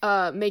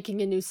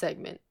 making a new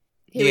segment.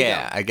 Here we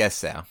go. I guess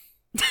so.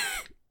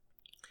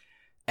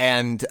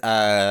 And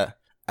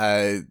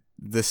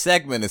the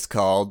segment is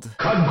called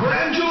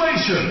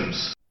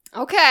Congratulations!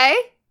 Okay.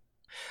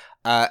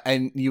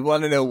 And you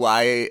want to know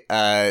why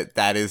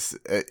that is?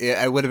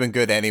 It would have been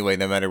good anyway,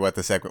 no matter what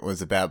the segment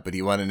was about. But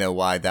you want to know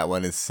why that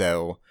one is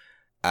so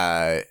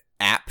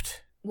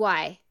apt?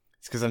 Why?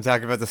 It's because I'm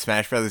talking about the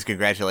Smash Brothers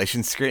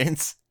congratulations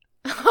screens.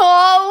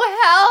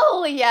 Oh,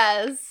 hell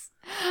yes.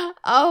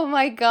 Oh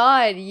my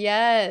god,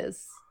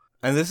 yes.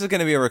 And this is going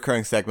to be a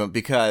recurring segment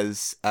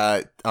because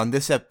on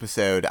this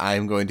episode,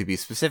 I'm going to be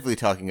specifically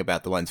talking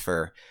about the ones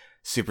for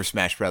Super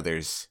Smash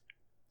Brothers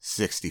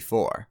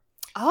 64.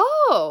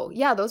 Oh,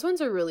 yeah, those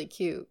ones are really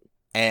cute.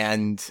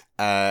 And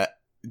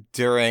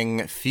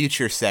during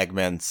future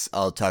segments,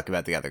 I'll talk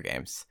about the other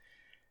games.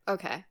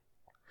 Okay.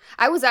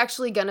 I was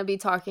actually going to be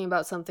talking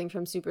about something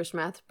from Super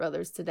Smash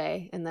Brothers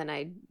today, and then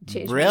I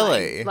changed my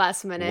mind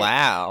last minute.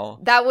 Wow.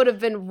 That would have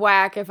been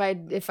whack if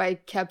I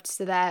kept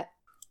to that.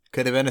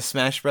 Could have been a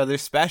Smash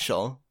Brothers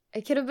special.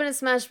 It could have been a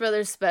Smash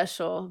Brothers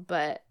special,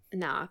 but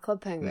nah,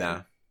 Club Penguin.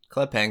 Nah,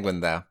 Club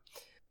Penguin, though.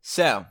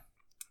 So,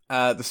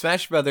 the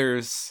Smash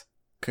Brothers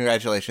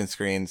congratulations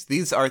screens,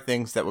 these are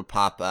things that would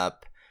pop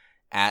up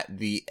at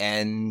the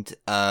end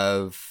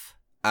of,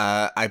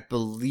 I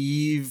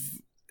believe...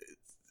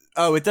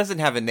 Oh, it doesn't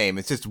have a name.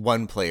 It's just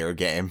one-player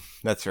game.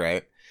 That's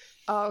right.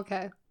 Oh,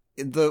 okay.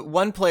 The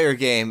one-player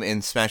game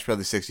in Smash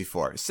Brothers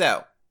 64.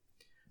 So,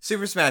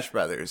 Super Smash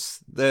Brothers,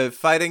 the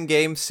fighting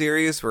game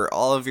series where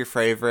all of your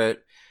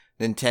favorite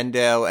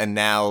Nintendo and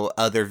now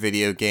other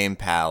video game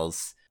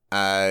pals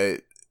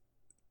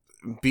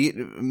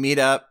meet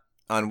up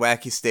on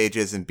wacky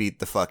stages and beat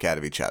the fuck out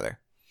of each other.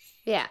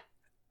 Yeah.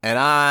 And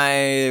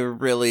I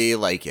really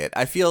like it.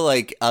 I feel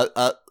like,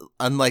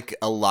 unlike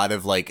a lot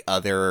of like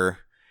other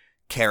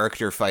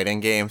character fighting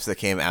games that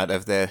came out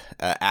of the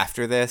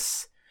after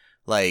this,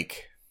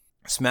 like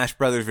Smash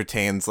Brothers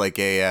retains like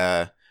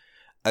a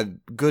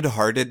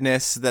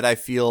good-heartedness that I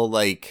feel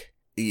like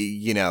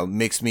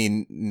makes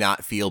me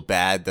not feel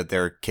bad that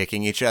they're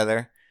kicking each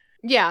other.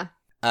 Yeah.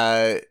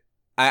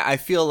 I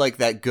feel like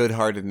that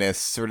good-heartedness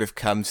sort of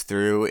comes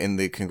through in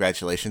the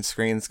congratulations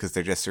screens because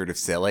they're just sort of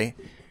silly.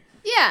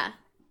 Yeah.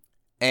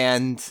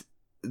 And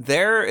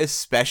they're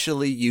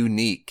especially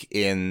unique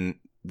in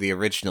the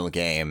original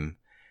game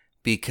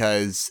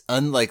because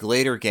unlike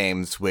later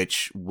games,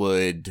 which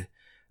would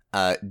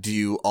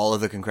do all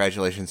of the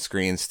congratulations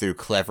screens through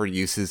clever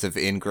uses of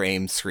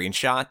in-game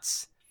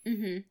screenshots,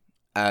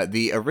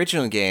 the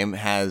original game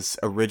has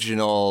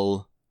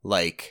original,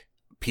 like,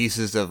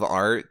 pieces of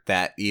art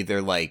that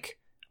either, like,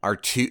 are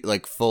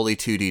fully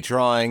 2D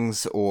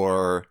drawings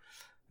or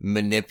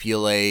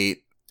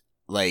manipulate,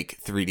 like,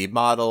 3D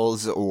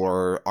models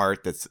or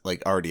art that's,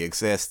 like, already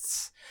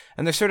exists.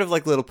 And they're sort of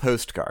like little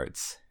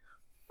postcards.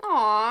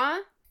 Aww.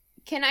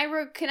 Can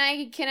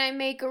I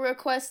make a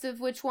request of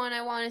which one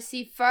I want to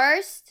see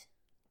first?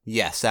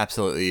 Yes,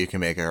 absolutely. You can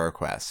make a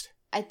request.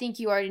 I think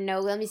you already know.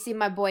 Let me see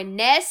my boy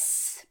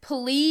Ness,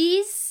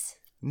 please.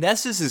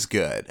 Ness's is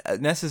good.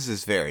 Ness's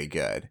is very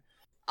good.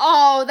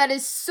 Oh, that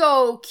is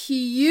so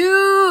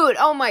cute.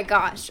 Oh my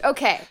gosh.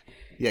 Okay.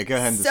 Yeah, go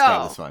ahead and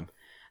describe this one.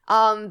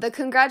 The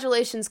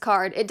congratulations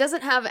card, it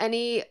doesn't have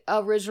any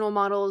original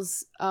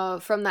models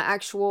from the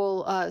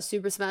actual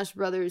Super Smash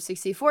Bros.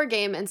 64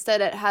 game.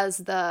 Instead, it has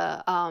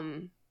the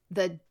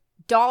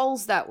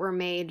dolls that were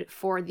made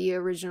for the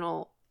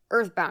original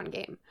Earthbound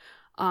game,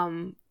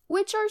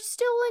 which are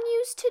still in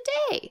use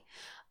today.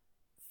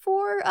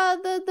 For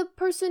the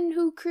person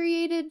who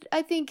created,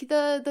 I think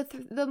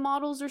the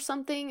models or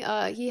something,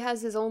 he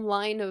has his own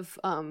line of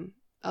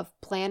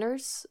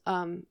planners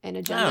and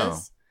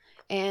agendas. Oh.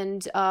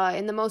 And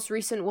in the most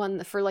recent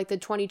one for like the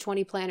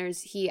 2020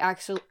 planners, he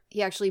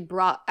actually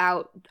brought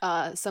out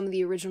some of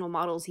the original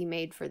models he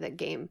made for the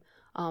game.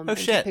 Oh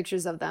shit!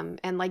 Pictures of them,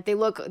 and like they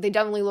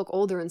definitely look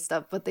older and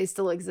stuff, but they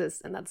still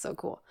exist, and that's so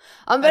cool.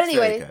 But That's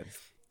anyway,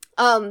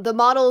 the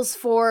models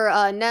for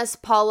Ness,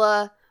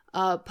 Paula,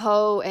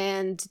 Poe,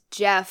 and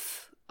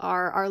Jeff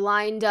are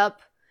lined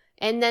up,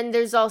 and then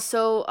there's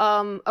also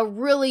a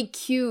really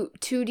cute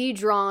 2D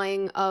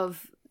drawing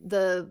of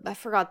I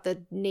forgot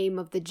the name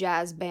of the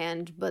jazz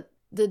band, but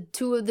the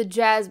two of the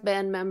jazz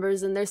band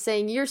members, and they're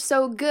saying "You're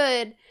so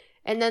good,"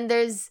 and then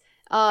there's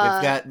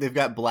they've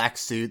got black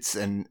suits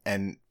and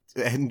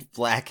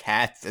black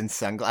hats and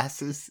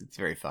sunglasses. It's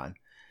very fun.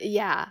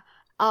 Yeah.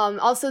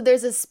 Also,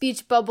 there's a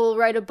speech bubble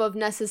right above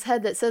Ness's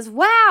head that says,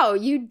 "Wow,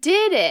 you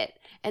did it!"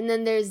 And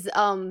then there's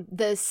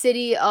the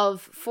city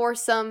of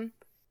Forsome.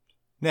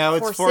 No,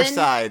 it's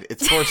Forside.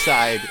 It's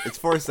Forside. It's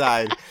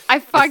Forside. I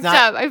fucked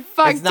up.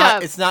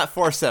 It's not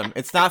Forsome.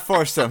 It's not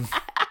Forsome.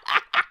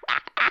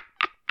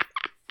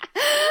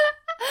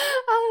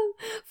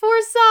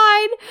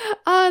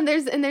 Forside.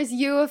 There's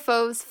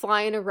UFOs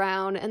flying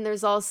around, and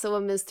there's also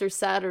a Mr.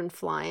 Saturn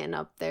flying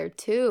up there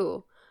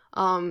too.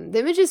 The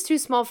image is too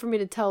small for me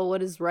to tell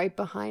what is right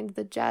behind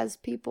the jazz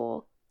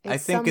people. I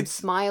think it's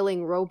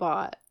smiling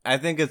robot. I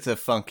think it's a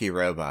funky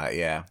robot.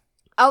 Yeah.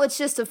 Oh, it's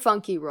just a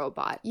funky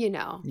robot, you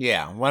know.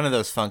 Yeah, one of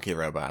those funky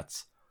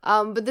robots.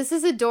 But this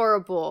is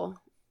adorable.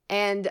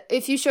 And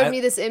if you showed me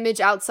this image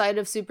outside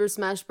of Super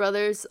Smash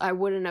Brothers, I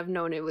wouldn't have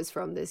known it was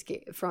from this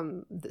game,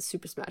 from the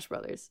Super Smash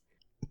Brothers.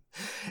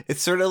 It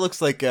sort of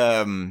looks like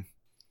a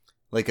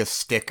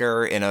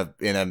sticker in a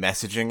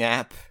messaging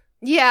app.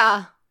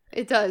 Yeah,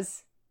 it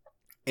does.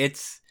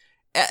 It's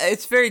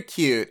very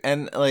cute,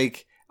 and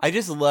like I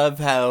just love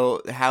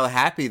how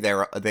happy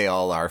they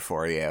all are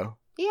for you.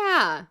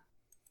 Yeah.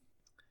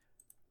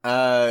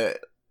 Throw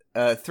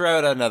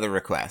out another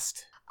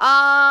request.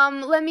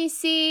 Let me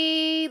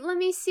see.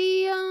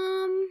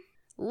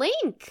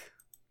 Link.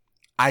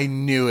 I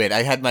knew it.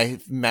 I had my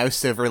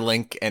mouse over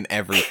Link and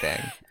everything.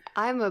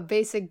 I'm a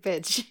basic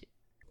bitch.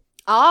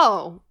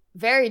 Oh,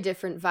 very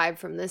different vibe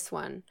from this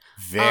one.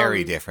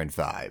 Very different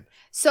vibe.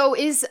 So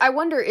I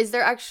wonder, is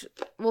there actually...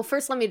 Well,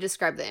 first let me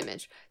describe the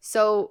image.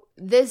 So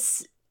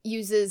this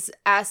uses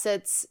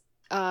assets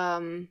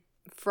from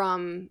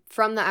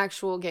the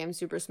actual game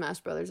Super Smash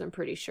Brothers, I'm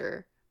pretty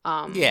sure.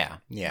 Yeah.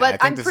 But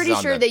I'm pretty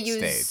sure they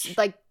use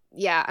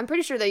I'm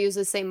pretty sure they use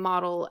the same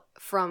model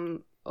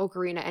from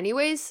Ocarina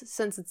anyways,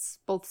 since it's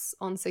both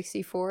on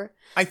 64.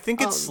 I think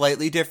it's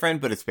slightly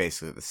different, but it's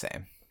basically the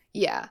same.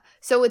 Yeah.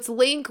 So it's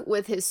Link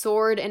with his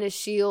sword and his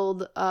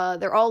shield.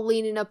 They're all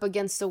leaning up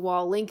against a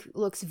wall. Link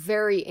looks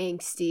very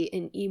angsty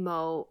and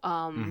emo.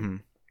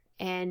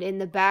 And in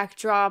the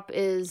backdrop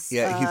is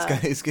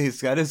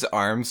he's got his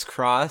arms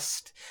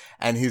crossed,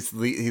 and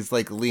he's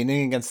like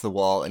leaning against the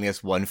wall, and he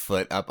has one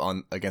foot up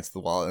on against the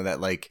wall in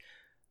that like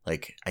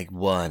I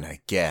won,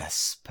 I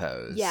guess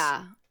pose.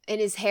 Yeah. And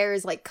his hair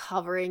is like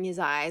covering his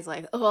eyes,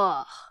 like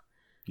ugh.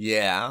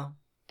 Yeah.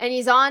 And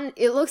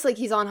it looks like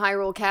he's on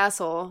Hyrule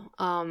Castle,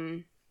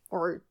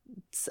 or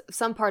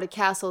some part of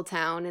Castle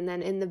Town, and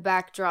then in the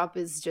backdrop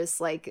is just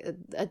like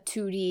a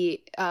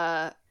 2D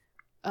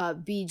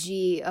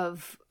BG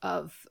of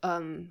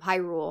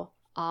Hyrule.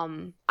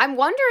 I'm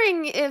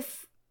wondering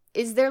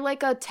is there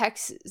like a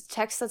text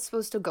that's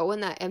supposed to go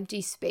in that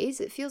empty space?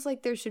 It feels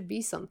like there should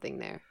be something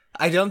there.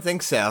 I don't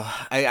think so.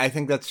 I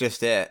think that's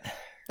just it.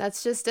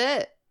 That's just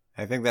it.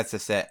 I think that's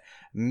just it.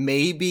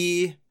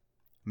 Maybe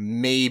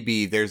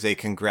there's a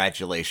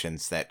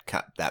congratulations that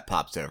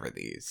pops over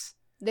these.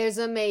 There's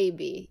a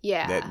maybe,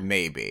 yeah. That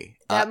maybe.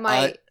 That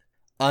might.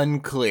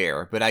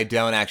 Unclear, but I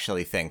don't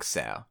actually think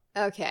so.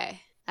 Okay.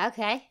 Let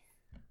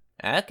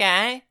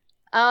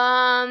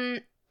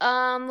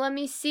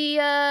me see,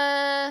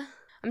 I'm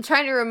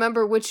trying to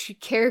remember which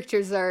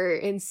characters are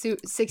in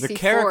 64. The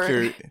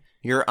character,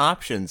 your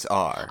options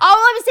are...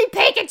 Oh, let me see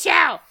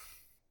Pikachu!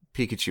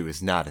 Pikachu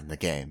is not in the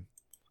game.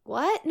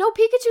 What? No,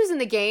 Pikachu's in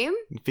the game.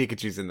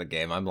 Pikachu's in the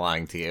game. I'm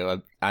lying to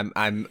you.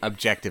 I'm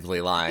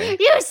objectively lying.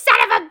 You son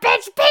of a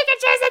bitch!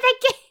 Pikachu's in the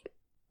game!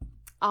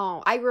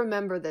 Oh, I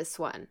remember this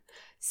one.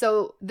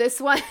 So this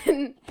one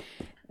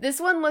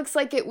looks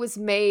like it was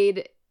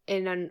made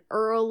in an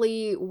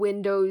early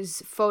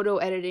Windows photo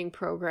editing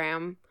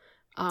program.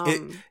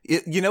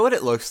 You know what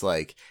it looks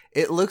like?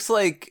 It looks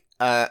like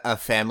a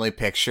family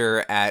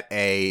picture that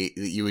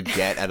you would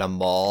get at a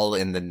mall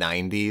in the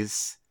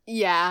 90s.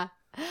 Yeah.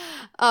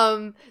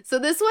 So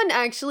this one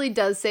actually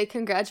does say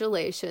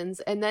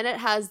congratulations, and then it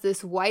has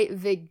this white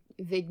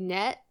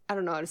vignette. I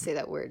don't know how to say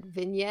that word.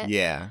 Vignette?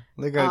 Yeah.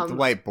 Like a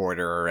white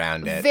border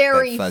around it.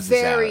 Very,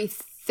 very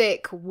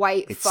thick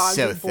white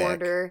foggy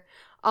border.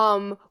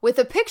 With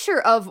a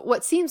picture of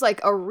what seems like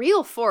a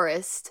real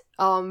forest.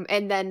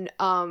 And then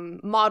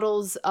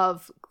models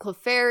of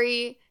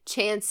Clefairy,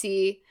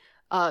 Chansey,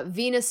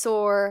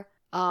 Venusaur,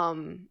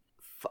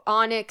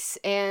 Onix,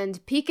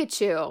 and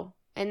Pikachu.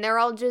 And they're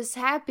all just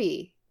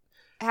happy.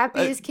 Happy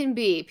as can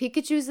be.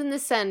 Pikachu's in the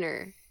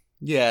center.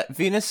 Yeah,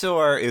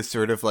 Venusaur is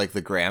sort of like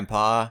the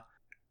grandpa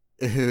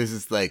who's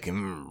just like,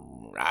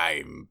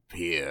 I'm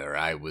here.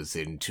 I was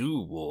in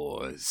 2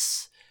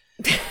 wars.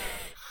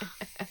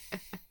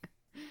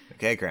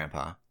 Okay,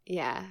 grandpa.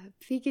 Yeah,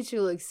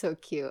 Pikachu looks so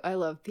cute. I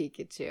love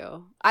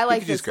Pikachu. I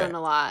like this one a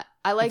lot.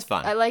 I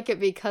like it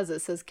because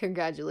it says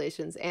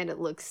congratulations, and it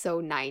looks so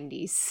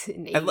 90s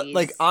and 80s. And,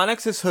 like,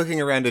 Onix is hooking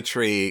around a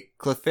tree.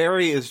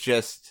 Clefairy is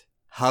just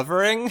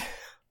hovering.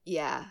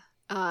 Yeah.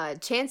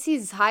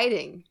 Chansey's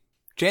hiding.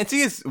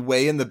 Chansey is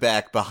way in the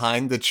back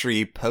behind the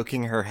tree,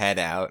 poking her head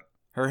out.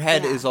 Her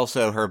head is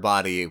also her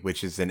body,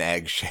 which is an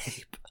egg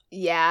shape.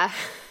 Yeah.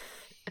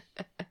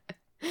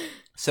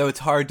 So it's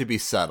hard to be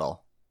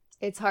subtle.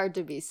 It's hard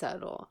to be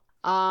subtle.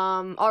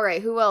 All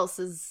right, who else?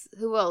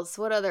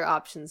 What other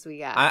options we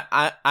got?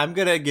 I'm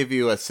gonna give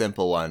you a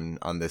simple one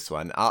on this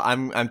one.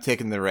 I'm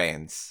taking the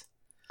reins.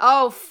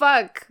 Oh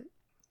fuck!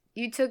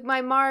 You took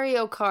my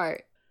Mario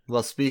Kart.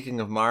 Well, speaking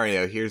of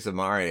Mario, here's a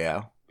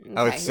Mario. Okay,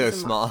 oh, it's so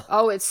small.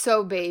 Oh, it's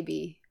so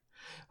baby.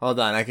 Hold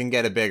on, I can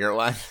get a bigger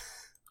one.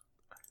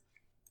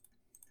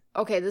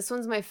 Okay, this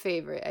one's my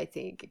favorite, I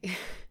think.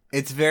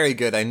 It's very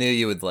good. I knew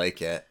you would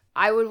like it.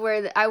 I would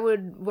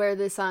wear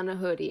this on a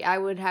hoodie. I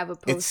would have a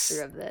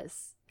poster of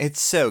this. It's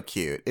so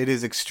cute. It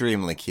is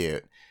extremely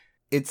cute.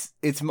 It's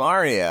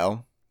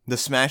Mario, the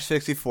Smash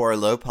 64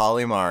 low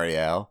poly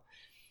Mario.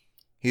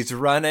 He's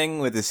running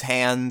with his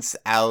hands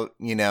out,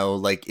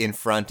 like in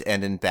front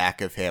and in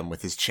back of him,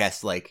 with his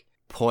chest like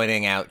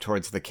pointing out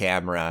towards the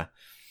camera.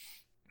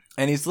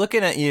 And he's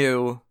looking at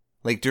you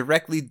like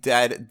directly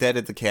dead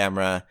at the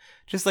camera,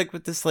 just like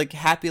with this like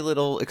happy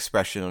little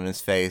expression on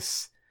his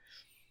face.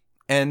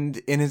 And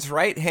in his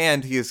right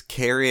hand, he is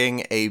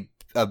carrying a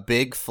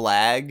big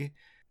flag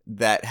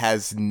that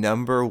has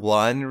number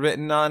 1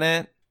 written on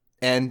it.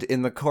 And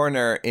in the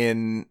corner,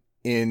 with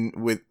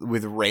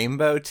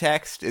rainbow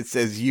text, it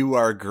says "You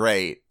are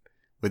great"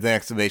 with an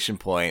exclamation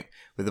point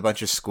with a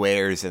bunch of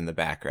squares in the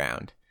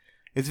background.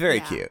 It's very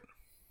cute.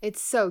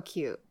 It's so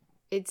cute.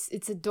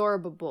 It's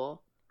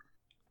adorable.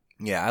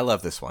 Yeah, I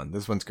love this one.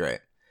 This one's great.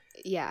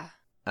 Yeah.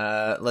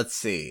 Let's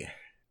see.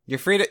 You're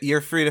free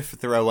to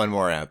throw one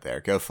more out there.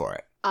 Go for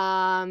it.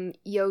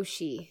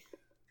 Yoshi.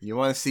 You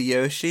want to see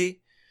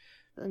Yoshi?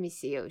 Let me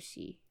see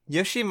Yoshi.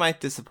 Yoshi might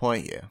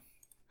disappoint you.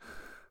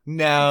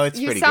 No, it's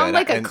pretty good. You sound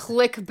like a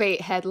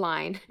clickbait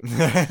headline.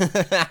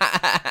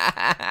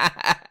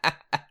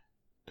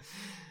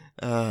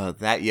 Oh,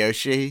 that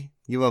Yoshi?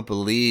 You won't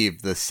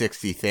believe the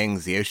 60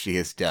 things Yoshi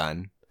has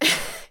done that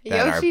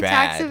Yoshi are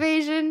bad. Tax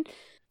evasion?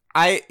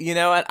 You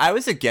know what? I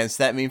was against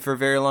that meme for a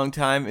very long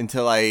time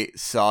until I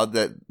saw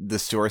the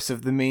source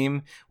of the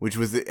meme, which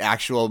was the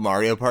actual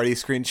Mario Party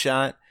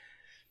screenshot,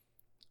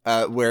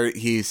 where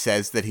he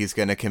says that he's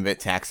going to commit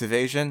tax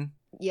evasion.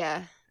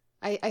 Yeah,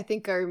 I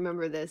think I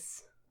remember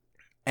this.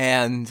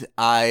 And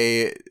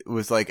I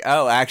was like,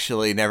 "Oh,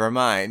 actually, never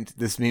mind.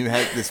 This meme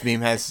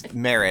has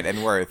merit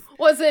and worth."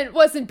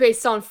 Wasn't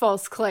based on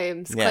false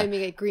claims,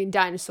 claiming a green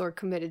dinosaur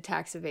committed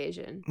tax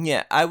evasion.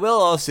 Yeah, I will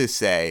also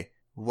say,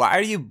 why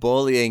are you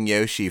bullying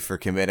Yoshi for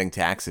committing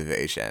tax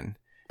evasion?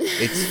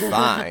 It's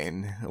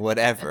fine,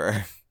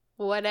 whatever.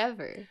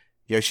 Whatever.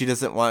 Yoshi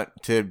doesn't want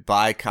to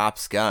buy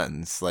cops'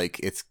 guns. Like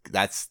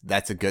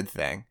that's a good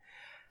thing.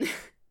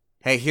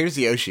 Hey, here's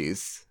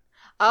Yoshi's.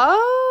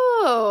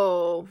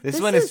 Oh, this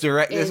one's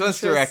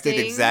directed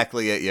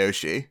exactly at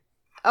Yoshi.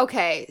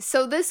 Okay,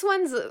 so this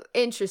one's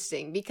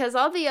interesting because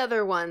all the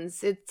other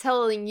ones, it's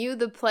telling you,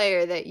 the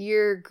player, that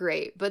you're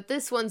great. But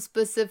this one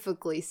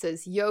specifically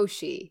says,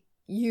 Yoshi,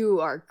 you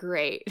are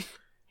great.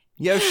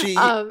 Yoshi,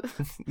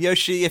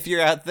 Yoshi, if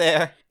you're out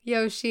there.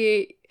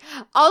 Yoshi.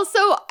 Also,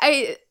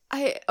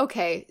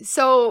 okay,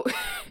 so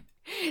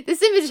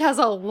this image has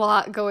a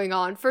lot going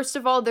on. First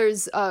of all,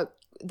 there's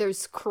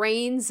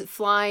cranes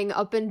flying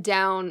up and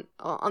down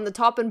on the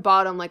top and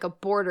bottom like a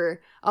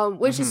border,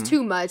 which is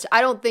too much.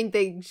 I don't think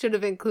they should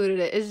have included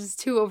it. It's just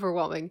too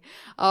overwhelming.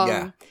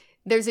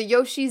 There's a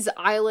Yoshi's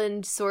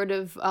Island sort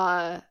of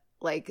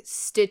like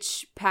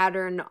stitch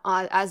pattern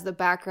as the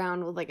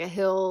background with like a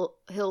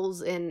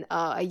hills and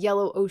a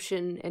yellow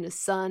ocean and a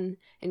sun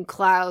and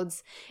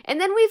clouds. And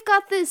then we've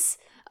got this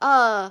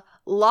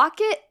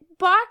locket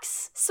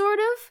box sort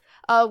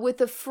of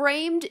with a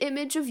framed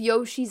image of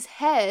Yoshi's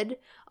head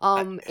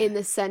in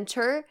the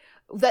center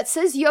that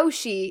says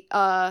Yoshi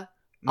on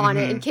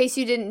it, in case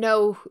you didn't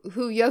know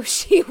who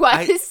Yoshi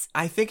was.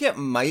 I think it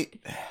might.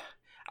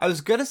 I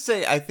was gonna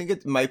say I think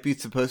it might be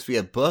supposed to be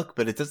a book,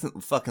 but it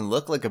doesn't fucking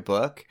look like a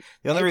book.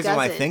 The only reason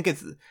why I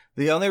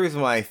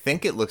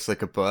think it looks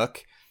like a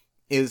book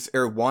is,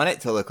 or want it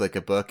to look like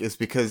a book, is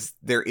because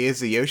there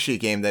is a Yoshi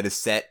game that is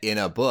set in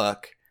a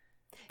book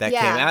that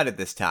came out at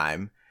this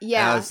time.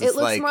 Yeah, it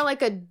looks more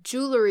like a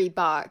jewelry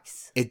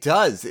box. It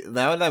does.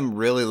 Now that I'm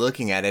really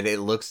looking at it, it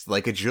looks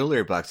like a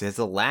jewelry box. It has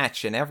a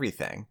latch and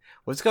everything.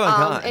 What's going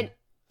on?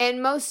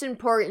 And most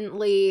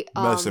importantly,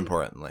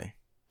 the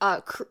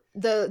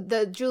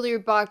jewelry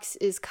box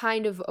is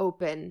kind of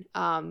open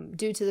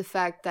due to the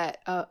fact that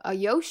a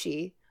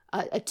Yoshi,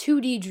 a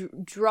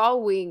 2D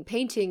drawing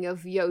painting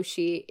of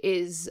Yoshi,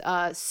 is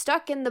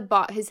stuck in the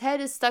box. His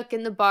head is stuck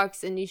in the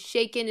box, and he's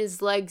shaking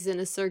his legs in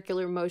a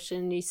circular motion,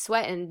 and he's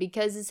sweating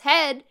because his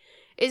head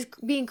is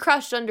being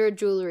crushed under a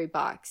jewelry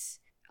box.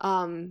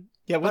 What's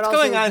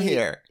going on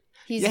here?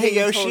 He's being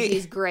Yoshi, told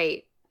he's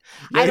great.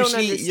 Yoshi, I don't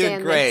understand.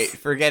 You're great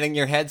for getting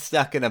your head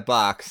stuck in a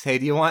box. Hey,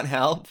 do you want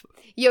help?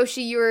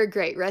 Yoshi, you were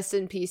great. Rest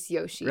in peace,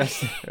 Yoshi.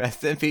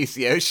 Rest in peace,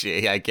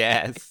 Yoshi, I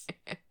guess.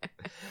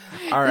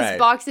 All right. This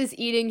box is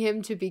eating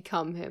him to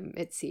become him,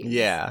 it seems.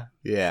 Yeah.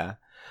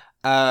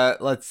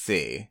 Let's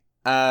see.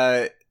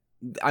 I'm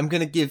going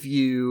to give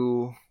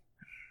you...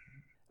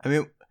 I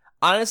mean,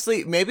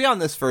 honestly, maybe on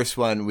this first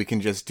one, we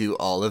can just do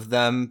all of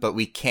them, but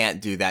we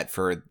can't do that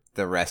for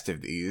the rest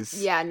of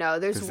these. Yeah, no,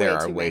 there's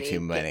way too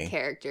many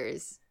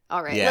characters.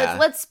 All right, yeah.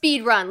 let's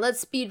speed run. Let's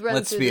speed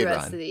run through the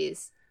rest of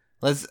these.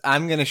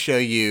 I'm going to show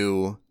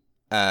you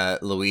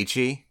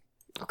Luigi.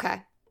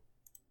 Okay.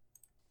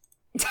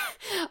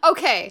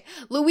 Okay,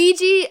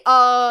 Luigi,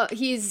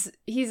 he's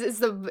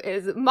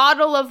the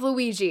model of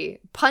Luigi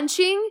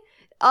punching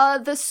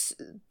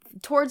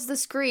towards the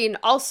screen.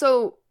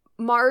 Also,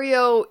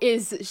 Mario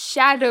is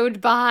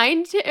shadowed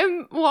behind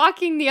him,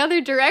 walking the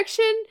other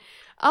direction.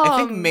 I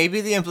think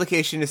maybe the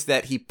implication is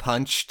that he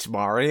punched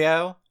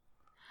Mario.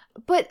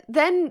 But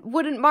then,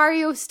 wouldn't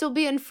Mario still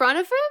be in front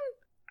of him?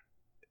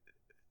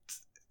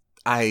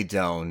 I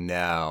don't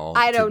know.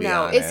 I to don't be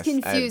know. honest. It's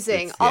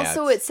confusing. It's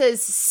It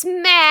says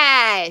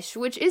Smash,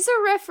 which is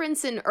a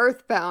reference in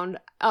Earthbound.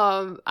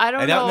 I I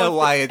don't know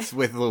why it's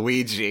with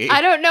Luigi.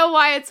 I don't know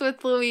why it's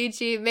with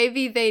Luigi.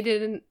 Maybe they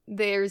didn't.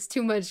 There's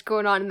too much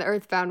going on in the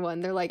Earthbound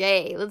one. They're like,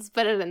 hey, let's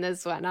put it in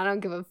this one. I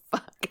don't give a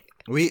fuck.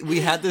 We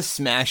had the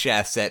Smash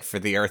asset for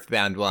the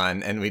Earthbound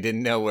one, and we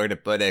didn't know where to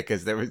put it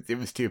because it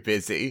was too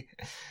busy.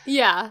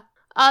 Yeah.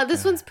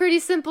 This one's pretty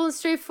simple and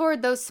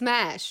straightforward, though.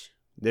 Smash.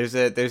 There's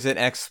an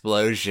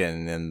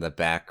explosion in the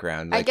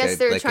background. Like I guess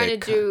they're trying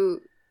to do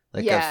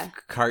a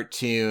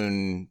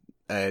cartoon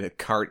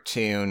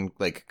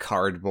like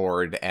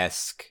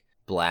cardboard-esque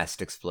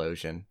blast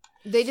explosion.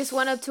 They just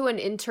went up to an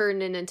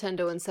intern in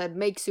Nintendo and said,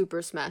 "Make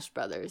Super Smash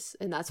Brothers,"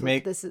 and that's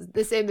what this is.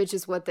 This image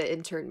is what the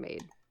intern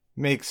made.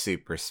 Make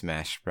Super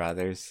Smash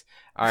Brothers.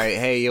 All right,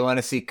 hey, you want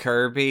to see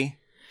Kirby?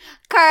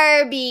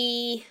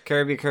 Kirby.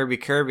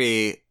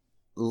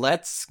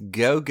 Let's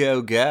go.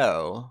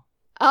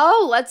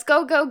 Oh, let's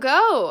go.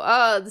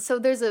 So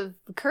there's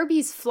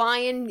Kirby's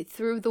flying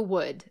through the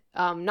wood.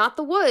 Not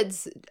the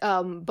woods,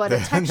 but a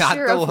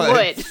texture of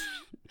wood.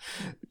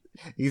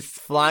 He's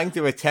flying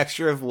through a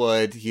texture of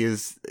wood. He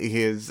is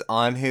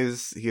on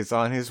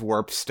his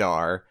warp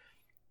star,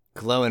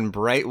 glowing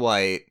bright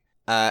white.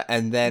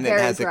 And then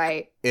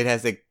Very it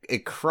has a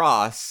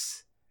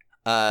cross,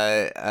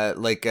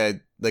 like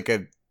a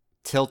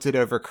tilted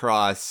over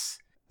cross,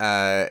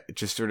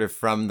 just sort of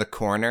from the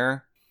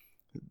corner,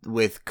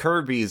 with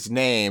Kirby's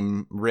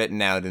name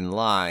written out in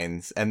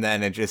lines, and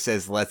then it just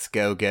says "Let's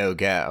go."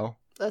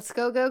 Let's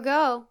go.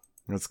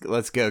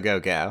 Let's go.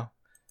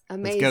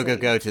 Amazing.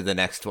 Let's go to the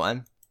next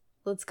one.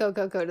 Let's go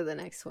to the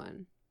next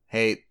one.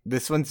 Hey,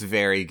 this one's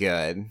very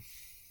good.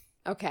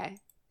 Okay,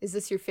 is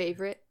this your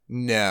favorite?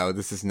 No,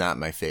 this is not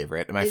my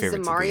favorite. My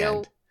favorite's at the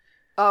end.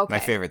 Oh, okay. My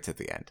favorite's at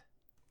the end.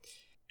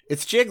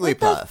 It's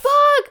Jigglypuff.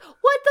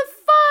 What the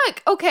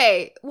fuck?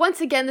 Okay,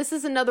 once again, this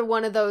is another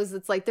one of those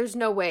that's like, there's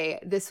no way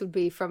this would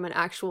be from an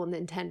actual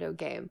Nintendo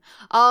game.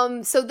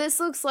 So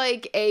this looks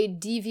like a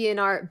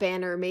DeviantArt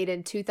banner made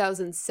in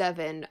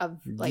 2007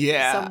 of like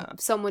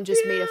someone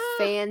just made a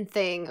fan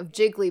thing of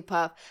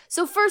Jigglypuff.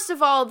 So first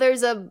of all,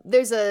 there's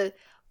a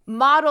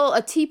model,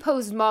 a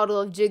T-posed model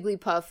of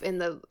Jigglypuff in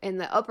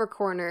the upper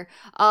corner.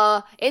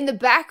 In the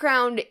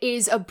background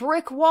is a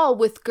brick wall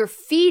with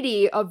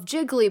graffiti of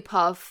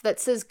Jigglypuff that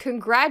says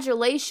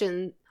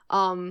 "Congratulations."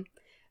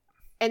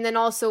 And then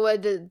also a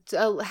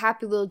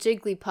happy little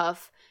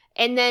Jigglypuff.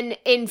 And then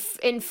in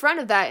front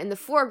of that, in the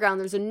foreground,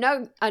 there's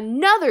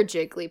another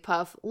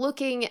Jigglypuff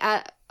looking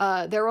at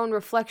their own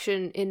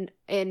reflection in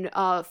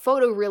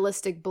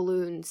photorealistic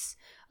balloons.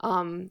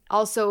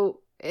 Also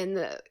in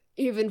the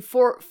even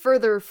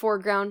further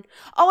foreground.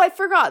 Oh, I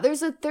forgot.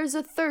 There's a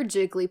third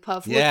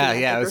Jigglypuff.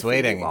 Yeah. I was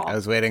waiting. I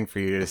was waiting for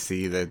you to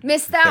see the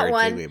missed that third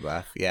one.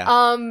 Jigglypuff.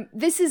 Yeah.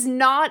 This is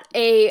not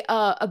a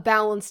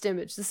balanced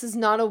image. This is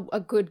not a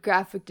good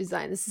graphic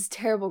design. This is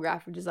terrible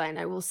graphic design.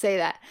 I will say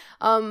that.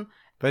 But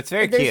it's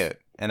very cute,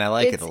 and I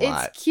like it a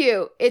lot. It's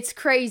cute. It's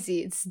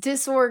crazy. It's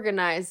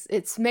disorganized.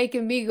 It's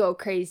making me go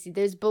crazy.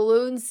 There's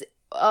balloons.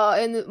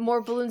 And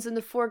more balloons in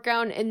the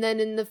foreground, and then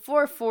in the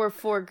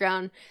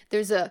foreground,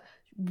 there's a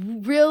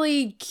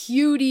really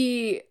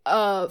cutie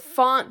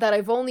font that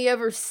I've only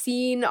ever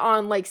seen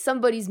on like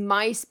somebody's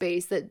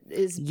MySpace that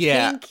is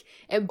pink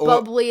and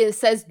bubbly and it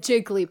says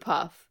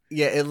Jigglypuff.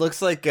 Yeah, it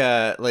looks like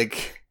in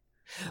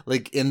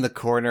the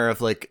corner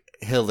of like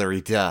Hillary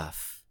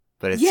Duff,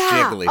 but it's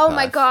Jigglypuff. Oh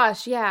my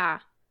gosh, yeah.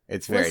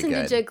 It's very good.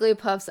 Listen to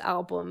Jigglypuff's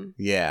album.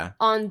 Yeah.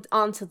 On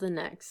to the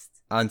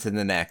next. On to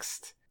the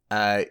next.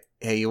 Hey,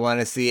 you want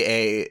to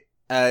see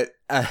you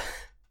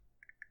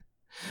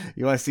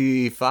want to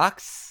see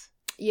Fox?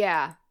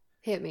 Yeah,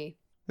 hit me.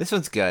 This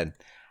one's good.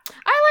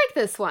 I like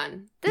this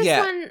one. This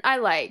one I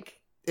like.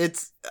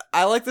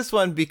 I like this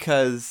one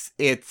because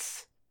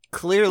it's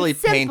clearly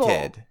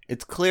painted.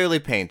 It's clearly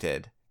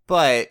painted,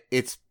 but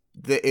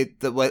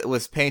what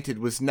was painted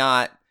was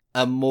not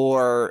a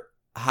more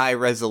high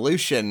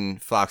resolution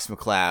Fox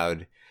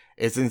McCloud.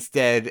 It's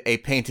instead a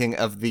painting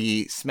of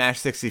the Smash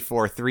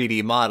 64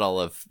 3D model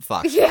of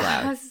Fox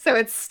McCloud. So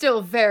it's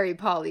still very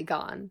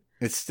polygon.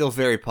 It's still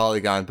very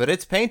polygon, but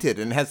it's painted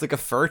and has like a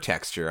fur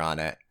texture on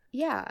it.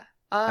 Yeah.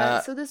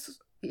 So this,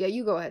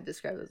 you go ahead,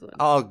 describe this one.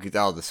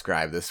 I'll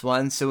describe this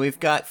one. So we've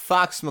got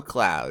Fox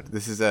McCloud.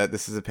 This is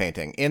a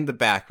painting in the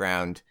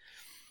background.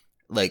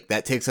 Like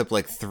that takes up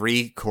like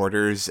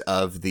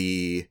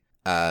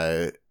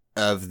 3/4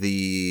 of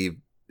the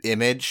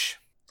image,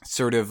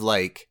 sort of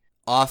like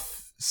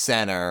off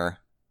center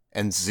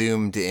and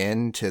zoomed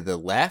in to the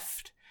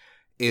left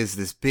is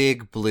this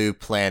big blue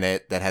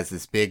planet that has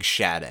this big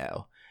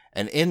shadow.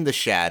 And in the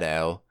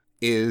shadow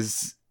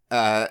is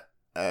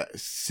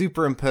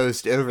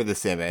superimposed over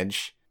this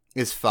image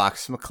is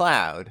Fox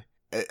McCloud.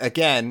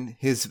 Again,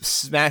 his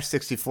Smash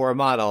 64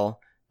 model,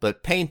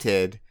 but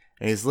painted,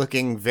 and he's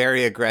looking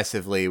very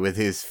aggressively with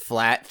his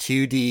flat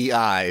 2D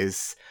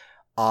eyes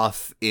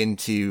off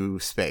into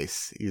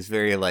space. He's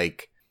very yeah.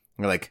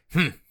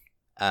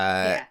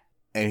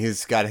 and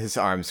he's got his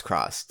arms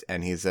crossed,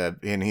 and he's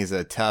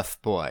a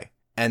tough boy.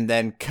 And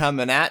then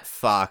coming at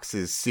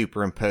Fox's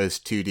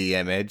superimposed 2D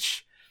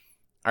image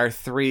are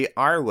 3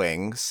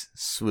 R-wings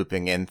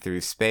swooping in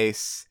through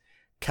space,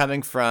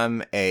 coming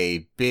from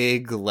a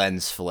big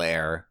lens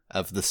flare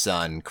of the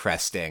sun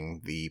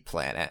cresting the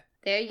planet.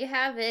 There you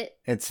have it.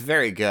 It's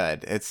very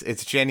good.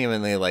 It's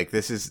genuinely like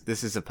this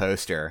is a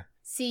poster.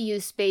 See you,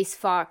 Space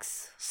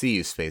Fox. See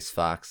you, Space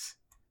Fox.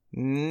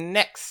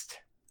 Next.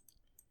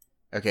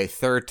 Okay,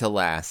 third to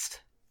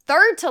last.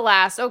 Third to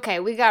last.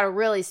 Okay, we gotta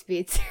really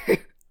speed through.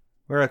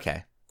 We're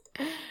okay.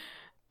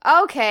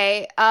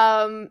 Okay,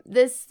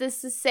 this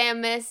is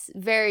Samus.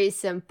 Very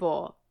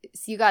simple.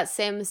 So you got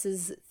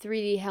Samus's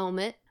 3D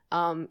helmet,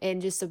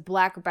 and just a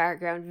black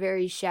background,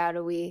 very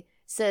shadowy.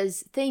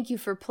 Says, thank you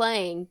for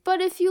playing.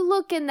 But if you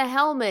look in the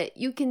helmet,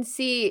 you can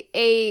see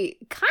a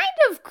kind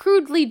of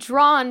crudely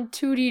drawn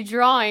 2D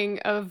drawing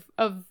of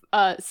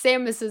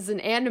Samus as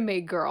an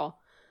anime girl.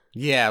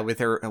 Yeah, with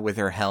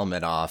her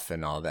helmet off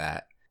and all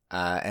that.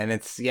 And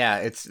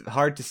it's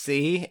hard to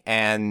see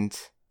and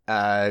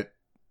a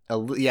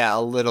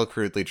little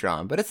crudely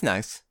drawn, but it's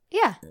nice.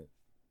 Yeah.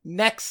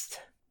 Next.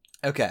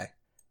 Okay.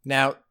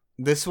 Now,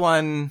 this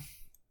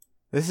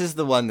is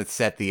the one that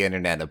set the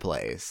internet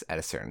ablaze at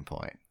a certain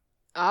point.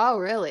 Oh,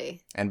 really?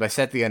 And by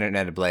set the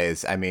internet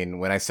ablaze, I mean,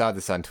 when I saw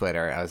this on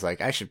Twitter, I was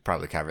like, I should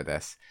probably cover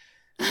this.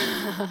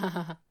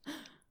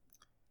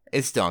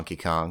 It's Donkey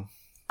Kong.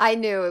 I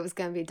knew it was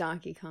going to be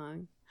Donkey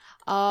Kong.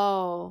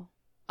 Oh,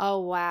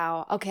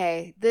 wow.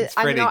 Okay.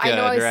 I know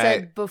I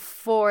said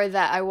before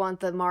that I want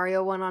the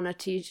Mario one on a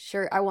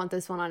t-shirt. I want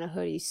this one on a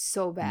hoodie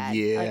so bad.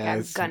 Yeah. Like,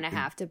 I'm going to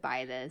have to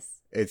buy this.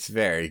 It's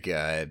very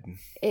good.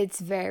 It's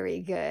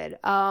very good.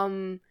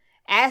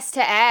 Ass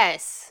to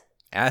ass.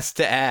 Ass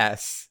to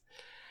ass.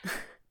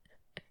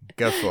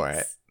 Go for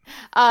it.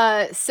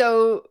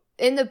 So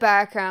in the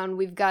background,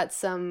 we've got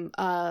some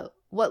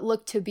what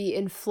look to be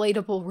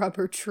inflatable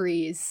rubber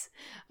trees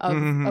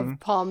of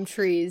palm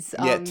trees.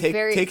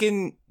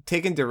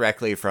 Taken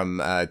directly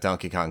from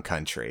Donkey Kong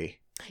Country.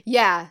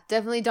 Yeah,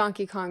 definitely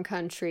Donkey Kong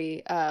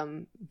Country.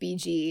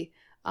 BG.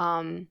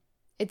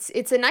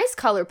 It's a nice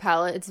color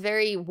palette. It's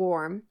very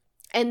warm.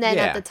 And then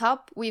at the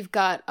top, we've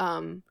got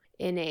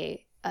in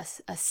a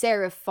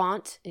serif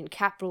font in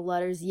capital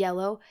letters,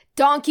 yellow,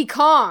 Donkey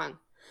Kong.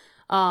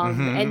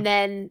 And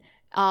then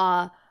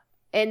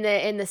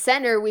in the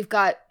center, we've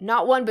got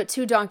not one but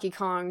 2 Donkey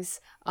Kongs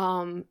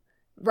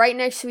right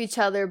next to each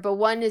other, but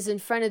one is in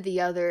front of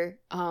the other,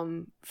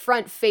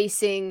 front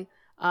facing,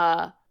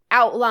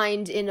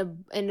 outlined in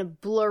a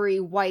blurry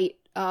white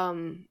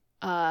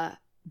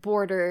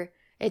border.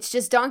 It's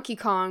just Donkey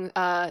Kong,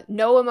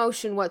 no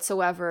emotion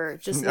whatsoever,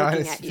 just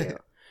looking at you.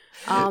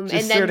 And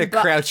then sort of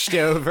crouched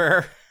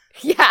over.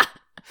 Yeah.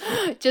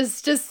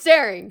 just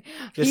staring.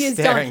 He is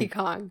staring Donkey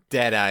Kong.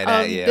 Dead-eyed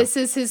at you. This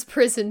is his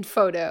prison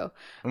photo.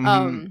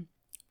 And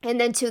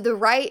then to the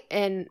right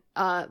and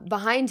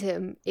behind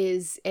him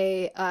is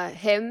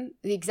him,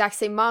 the exact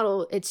same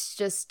model. It's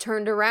just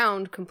turned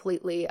around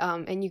completely,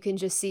 and you can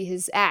just see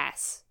his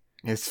ass.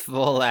 His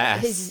full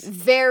ass.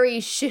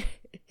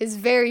 His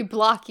very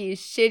blocky,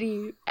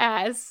 shitty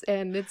ass,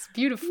 and it's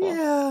beautiful.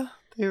 Yeah,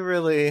 they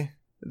really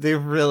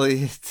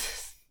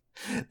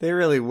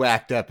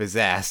whacked up his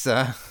ass.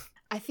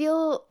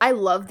 I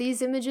love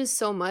these images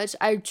so much.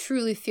 I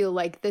truly feel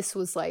like this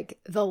was like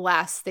the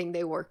last thing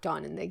they worked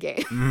on in the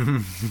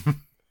game.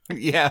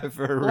 Yeah,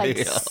 for like,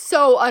 real.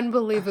 So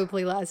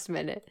unbelievably last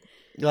minute.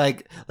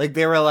 Like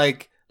they were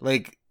like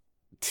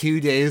 2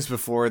 days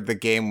before the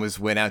game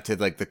went out to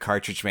like the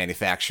cartridge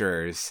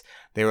manufacturers.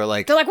 They're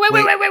like,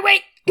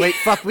 wait. Wait,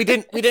 fuck, we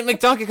didn't make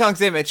Donkey Kong's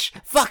image.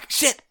 Fuck,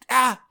 shit.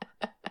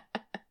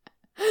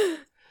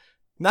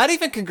 Not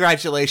even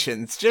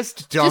congratulations,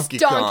 just Donkey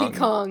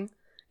Kong.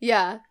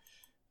 Yeah.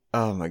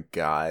 Oh my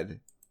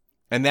god.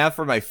 And now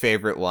for my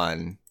favorite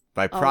one.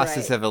 By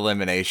process of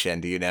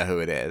elimination, do you know who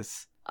it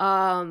is?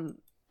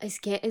 Is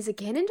it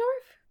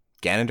Ganondorf?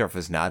 Ganondorf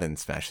is not in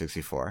Smash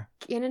 64.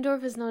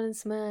 Ganondorf is not in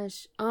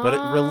Smash. But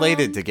it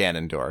related to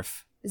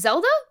Ganondorf.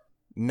 Zelda?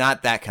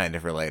 Not that kind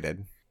of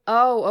related.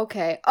 Oh,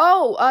 okay.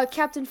 Oh,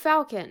 Captain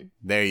Falcon.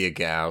 There you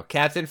go.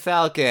 Captain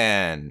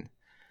Falcon.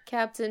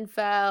 Captain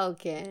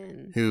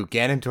Falcon. Who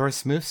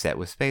Ganondorf's moveset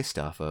was based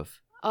off of.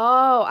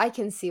 Oh, I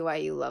can see why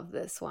you love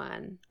this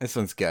one. This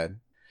one's good.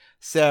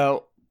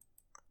 So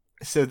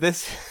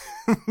this...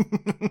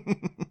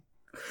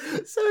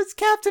 So it's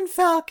Captain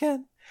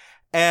Falcon.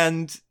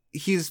 And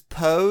he's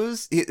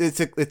posed...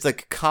 It's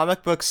like a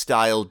comic book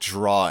style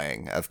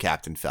drawing of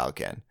Captain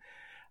Falcon.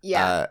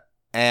 Yeah.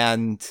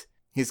 And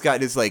he's got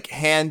his like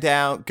hand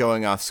out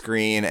going off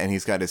screen, and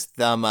he's got his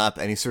thumb up,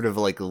 and he's sort of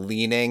like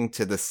leaning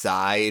to the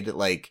side,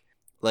 like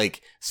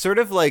sort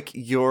of like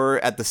you're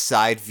at the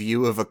side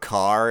view of a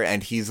car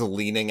and he's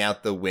leaning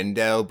out the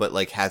window, but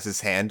like has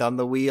his hand on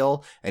the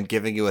wheel and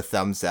giving you a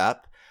thumbs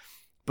up.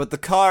 But the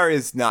car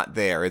is not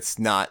there. It's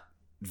not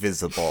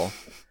visible.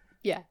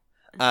 Yeah.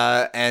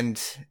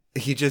 And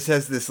he just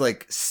has this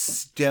like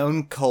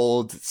stone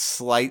cold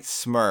slight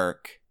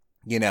smirk,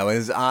 and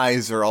his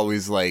eyes are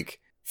always like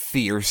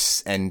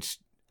fierce and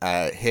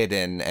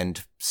hidden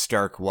and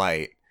stark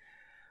white.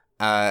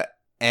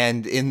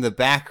 And in the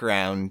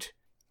background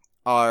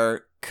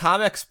are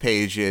comics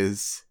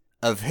pages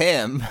of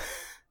him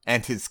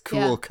and his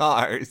cool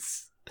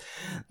cars.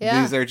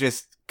 Yeah. These are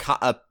just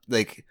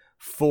like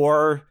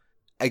 4,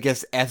 I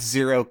guess,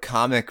 F-Zero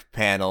comic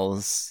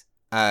panels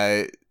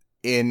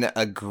in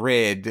a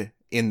grid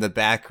in the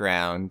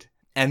background.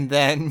 And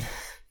then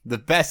the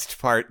best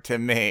part to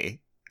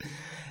me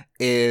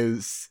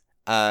is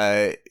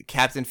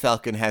Captain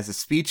Falcon has a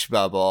speech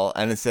bubble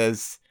and it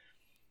says,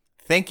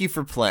 "Thank you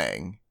for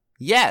playing.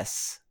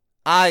 Yes,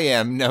 I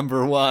am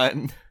number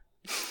one."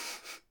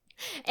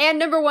 And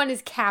number one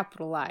is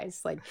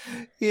capitalized. Like,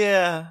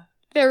 yeah.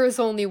 There is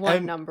only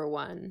one number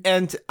one.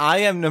 And I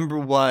am number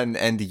one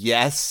and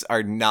yes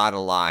are not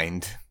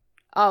aligned.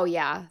 Oh,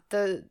 yeah.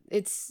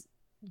 There's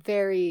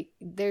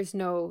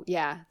no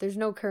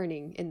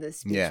kerning in this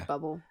speech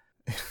bubble.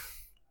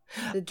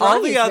 The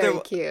drawing is very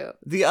cute.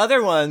 The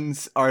other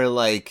ones are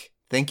like,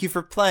 "Thank you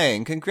for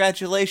playing.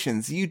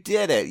 Congratulations. You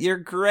did it. You're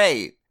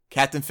great."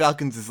 Captain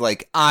Falcon's is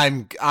like,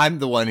 I'm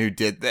the one who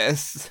did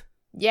this.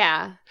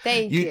 Yeah.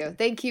 Thank you.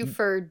 Thank you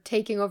for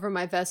taking over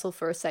my vessel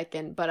for a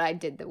second, but I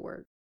did the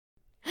work.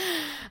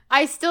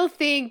 I still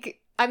think,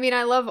 I mean,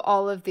 I love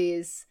all of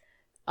these.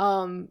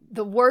 The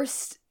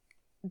worst,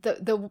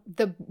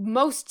 the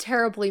most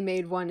terribly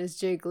made one is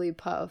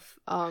Jigglypuff.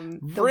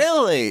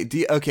 Really?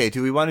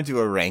 Do we want to do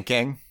a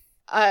ranking?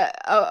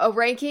 A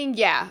ranking?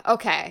 Yeah.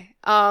 Okay.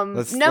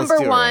 Number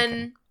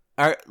one.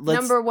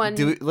 Number one.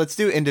 Let's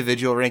do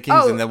individual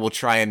rankings, and then we'll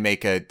try and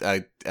make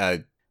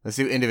let's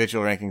do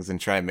individual rankings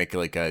and try and make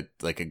like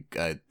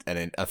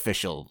an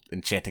official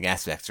Enchanting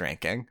Aspects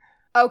ranking.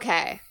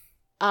 Okay.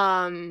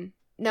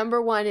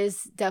 Number one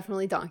is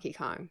definitely Donkey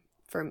Kong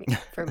for me.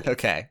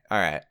 Okay. All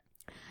right.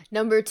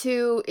 Number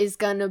 2 is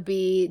gonna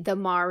be the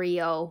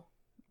Mario.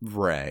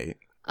 Right.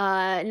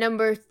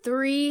 Number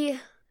 3,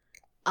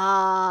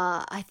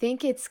 I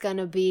think it's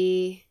gonna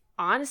be.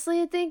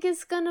 Honestly, I think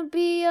it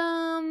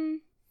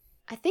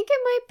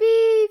might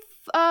be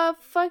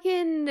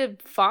fucking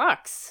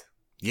Fox.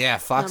 Yeah,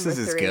 Fox's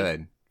is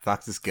good.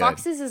 Fox's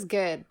is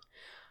good.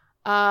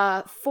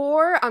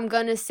 4, I'm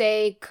gonna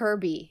say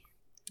Kirby.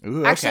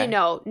 Ooh, actually,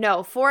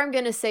 no. 4, I'm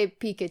gonna say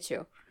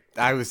Pikachu.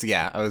 I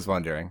was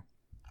wondering.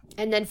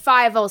 And then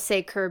 5, I'll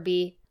say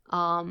Kirby.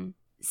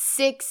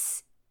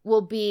 6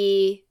 will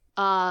be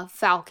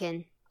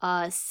Falcon.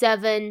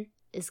 7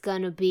 is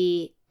gonna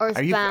be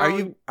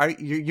Earthbound. Are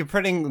you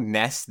putting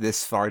Ness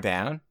this far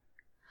down?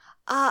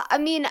 I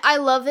mean, I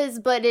love his,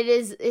 but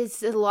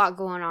it's a lot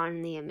going on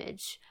in the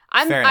image.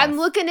 I'm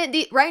looking at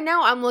right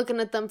now. I'm looking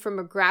at them from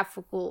a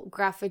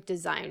graphic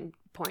design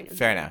point of view.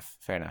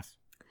 Fair enough.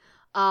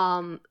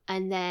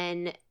 And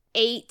then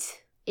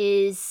 8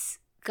 is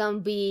gonna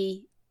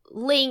be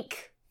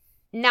Link.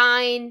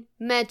 9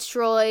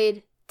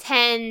 Metroid.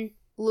 10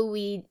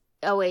 Luigi.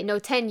 Oh wait, no,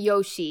 10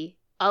 Yoshi.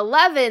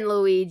 11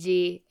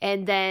 Luigi,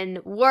 and then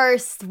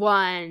worst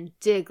one,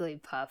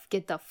 Jigglypuff.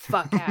 Get the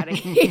fuck out of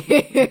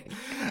here.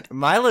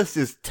 My list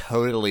is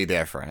totally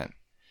different.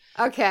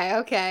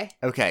 Okay.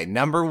 Okay,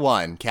 number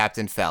 1,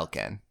 Captain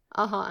Falcon.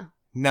 Uh-huh.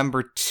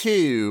 Number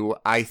 2,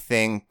 I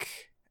think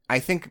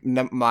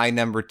my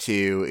number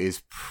 2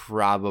 is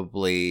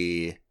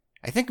probably,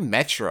 I think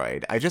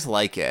Metroid. I just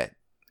like it.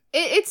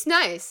 It's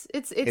nice.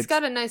 It's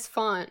got a nice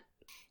font.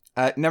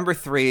 Number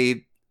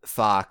 3,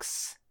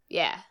 Fox.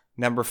 Yeah.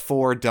 Number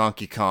 4,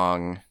 Donkey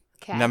Kong.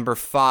 Okay. Number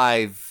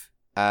 5,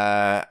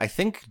 I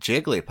think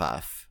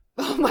Jigglypuff.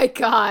 Oh my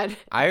god.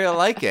 I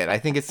like it. I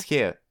think it's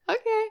cute.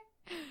 Okay.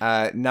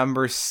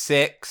 Number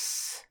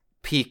 6,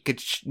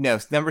 Pikachu. No,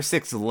 number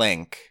 6,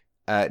 Link.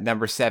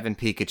 Number 7,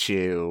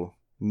 Pikachu.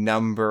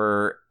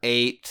 Number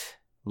 8,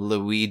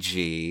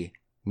 Luigi.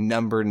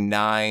 Number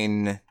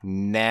 9,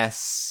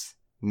 Ness.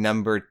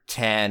 Number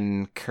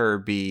 10,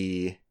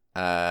 Kirby.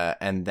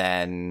 And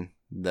then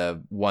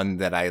the one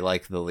that I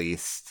like the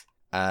least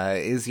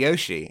is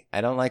Yoshi.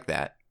 I don't like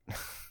that.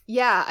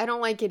 Yeah, I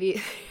don't like it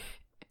either.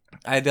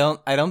 I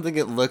don't think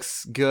it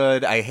looks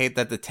good. I hate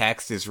that the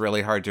text is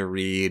really hard to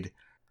read.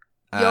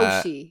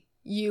 Yoshi,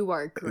 you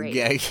are great.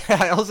 Yeah,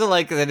 I also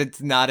like that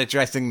it's not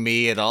addressing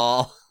me at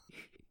all.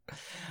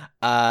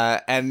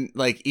 And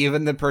like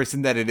even the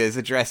person that it is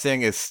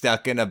addressing is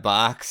stuck in a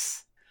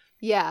box.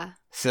 Yeah.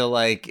 So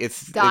like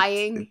it's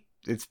dying.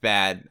 It's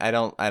bad. I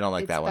don't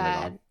like that one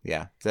at all.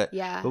 Yeah.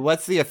 Yeah. But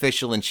what's the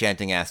official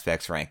Enchanting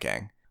Aspects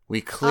ranking?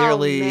 We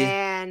clearly.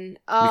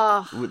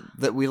 Oh man.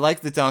 We like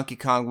the Donkey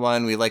Kong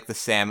one. We like the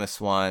Samus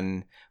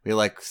one. We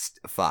like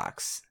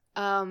Fox.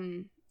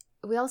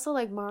 We also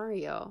like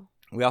Mario.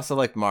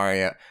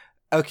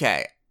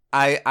 Okay.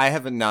 I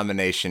have a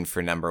nomination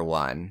for number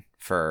 1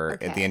 for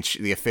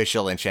the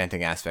official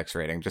Enchanting Aspects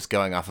rating, just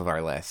going off of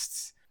our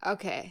lists.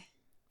 Okay.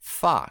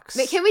 Fox.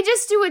 Can we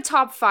just do a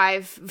top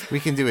 5?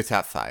 We can do a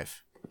top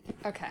 5.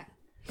 Okay.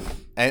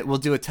 And we'll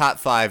do a top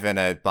 5 and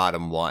a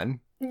bottom 1.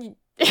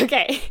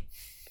 Okay.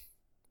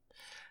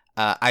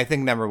 I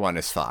think number 1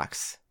 is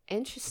Fox.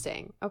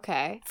 Interesting.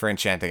 Okay. For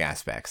Enchanting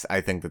Aspects. I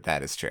think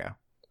that is true.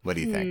 What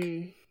do you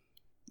think?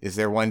 Is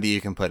there one D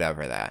you can put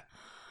over that?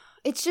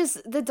 It's just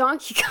the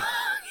Donkey Kong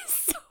is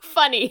so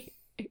funny.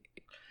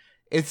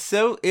 It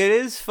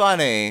is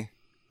funny,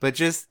 but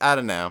just, I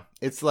don't know.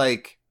 It's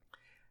like,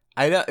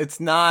 it's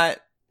not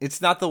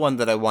the one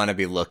that I want to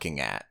be looking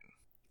at.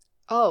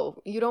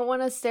 Oh, you don't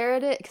want to stare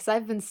at it? Because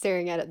I've been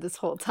staring at it this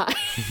whole time.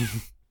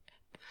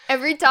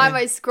 Every time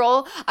I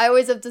scroll, I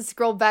always have to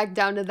scroll back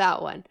down to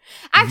that one.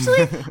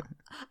 Actually, I kind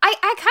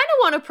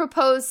of want to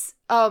propose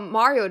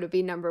Mario to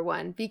be number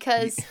one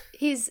because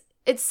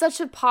it's such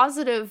a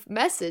positive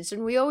message,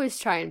 and we always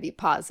try and be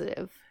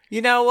positive.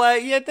 You know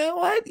what?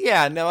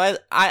 Yeah, no,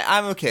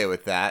 I'm okay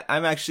with that.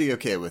 I'm actually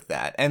okay with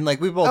that. And, like,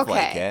 we both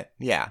like it.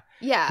 Yeah.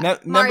 Yeah,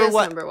 Mario's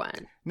number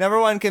one. Number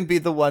one can be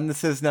the one that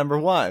says number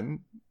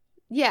one.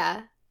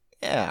 Yeah.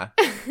 Yeah.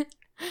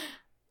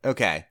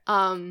 Okay.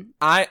 I'm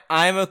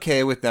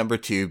okay with number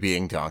 2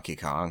 being Donkey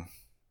Kong.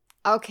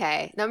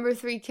 Okay. Number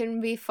 3 can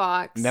be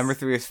Fox. Number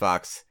 3 is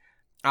Fox.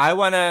 I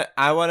wanna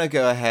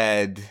go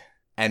ahead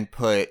and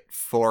put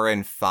 4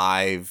 and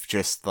 5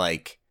 just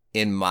like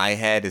in my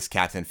head as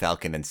Captain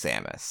Falcon and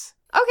Samus.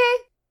 Okay.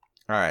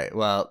 All right.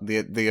 Well,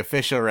 the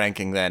official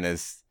ranking then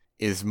is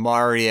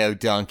Mario,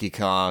 Donkey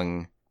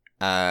Kong,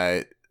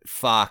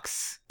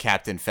 Fox,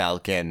 Captain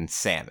Falcon,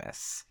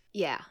 Samus.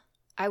 Yeah.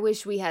 I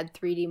wish we had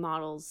 3D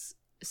models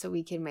so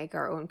we can make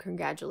our own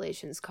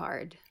congratulations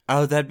card.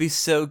 Oh, that'd be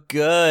so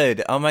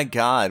good. Oh my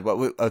god. What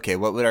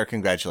would our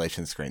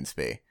congratulations screens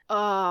be?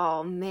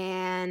 Oh,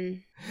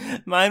 man.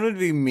 Mine would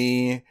be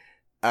me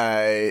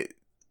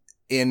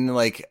in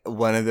like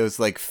one of those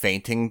like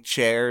fainting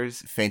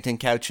couches,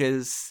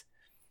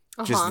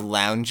 just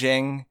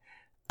lounging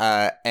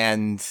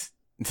and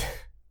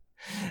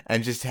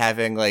just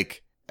having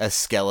like a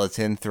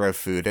skeleton throw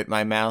food at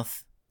my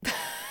mouth.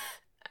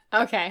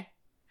 Okay.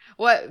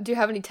 What, do you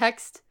have any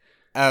text?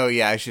 Oh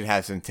yeah, I should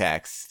have some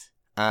text.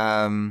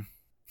 Yeah,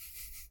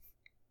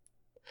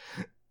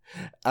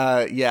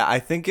 I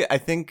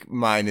think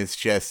mine is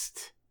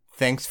just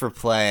thanks for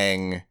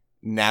playing.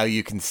 Now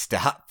you can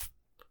stop.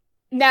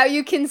 Now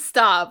you can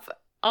stop.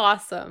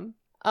 Awesome.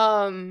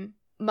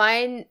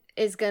 Mine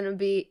is gonna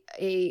be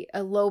a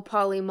low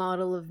poly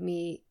model of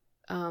me,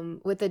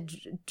 with a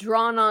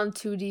drawn on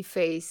 2D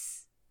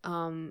face,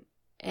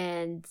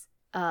 and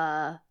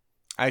I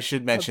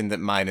should mention that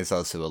mine is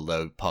also a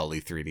low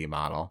poly 3D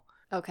model.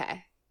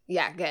 Okay.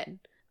 Yeah, good.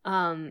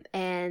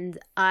 And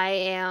I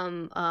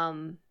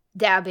am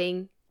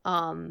dabbing.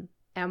 I'm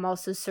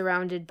also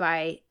surrounded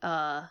by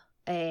I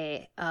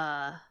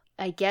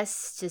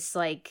guess just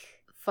like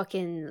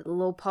fucking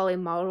low poly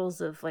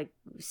models of like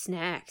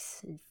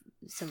snacks and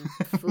some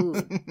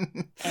food.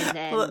 And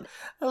then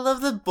I love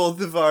that both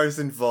of ours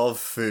involve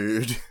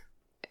food.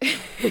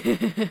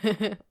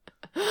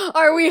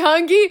 Are we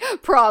hungry?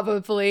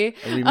 Probably.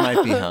 We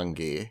might be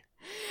hungry.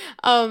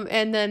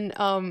 And then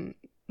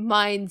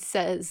mine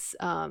just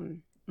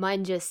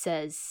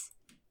says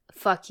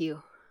fuck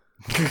you.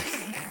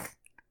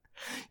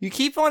 You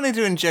keep wanting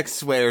to inject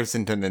swears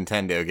into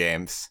Nintendo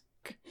games.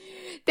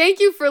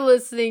 Thank you for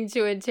listening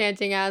to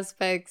Enchanting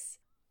Aspects.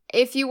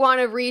 If you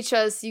want to reach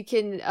us, you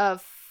can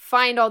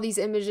find all these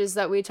images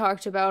that we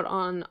talked about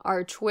on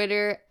our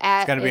Twitter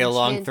at. It's gonna be a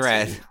long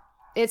thread.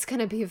 It's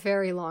gonna be a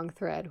very long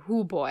thread.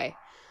 Hoo boy.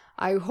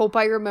 I hope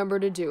I remember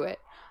to do it.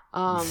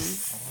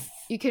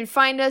 You can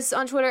find us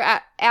on Twitter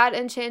at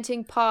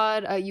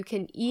EnchantingPod. You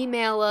can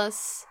email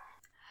us.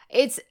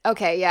 It's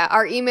okay, yeah.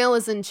 Our email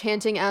is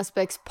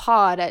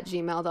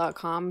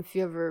enchantingaspectspod@gmail.com. If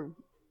you ever,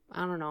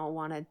 I don't know,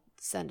 want to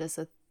send us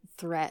a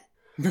threat.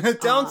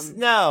 Don't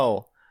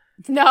no.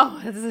 No,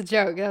 that's a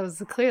joke. That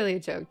was clearly a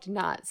joke. Do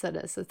not send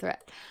us a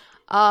threat.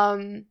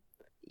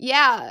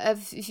 Yeah,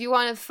 if you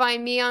want to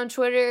find me on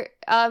Twitter,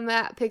 I'm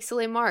at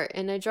PixelateMart,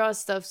 and I draw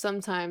stuff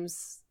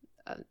sometimes.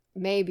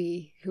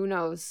 Maybe, who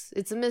knows?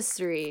 It's a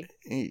mystery.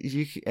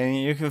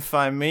 You can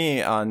find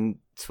me on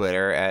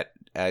Twitter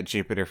at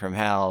Jupiter from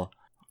Hell,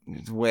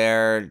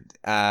 where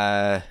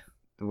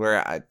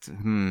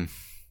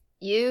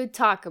You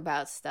talk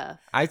about stuff.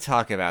 I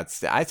talk about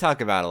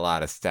a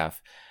lot of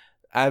stuff.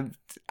 I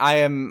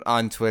am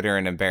on Twitter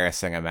an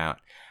embarrassing amount,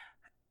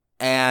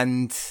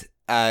 and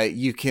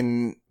you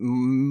can,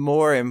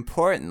 more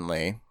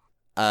importantly,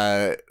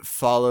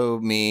 follow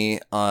me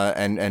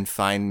and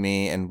find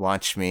me and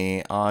watch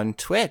me on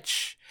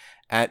Twitch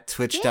at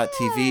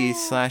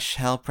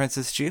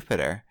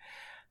twitch.tv/HellPrincessJupiter.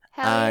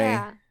 Hell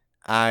yeah.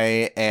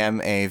 I am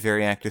a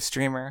very active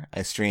streamer.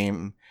 I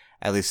stream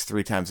at least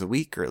 3 times a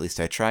week, or at least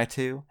I try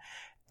to.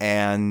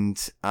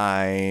 And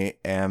I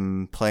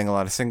am playing a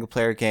lot of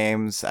single-player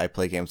games. I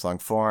play games long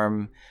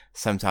form,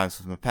 sometimes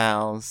with my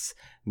pals.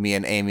 Me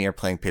and Amy are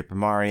playing Paper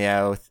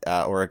Mario,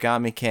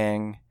 Origami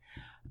King.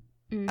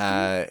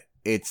 Mm-hmm.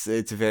 It's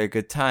a very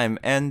good time,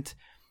 and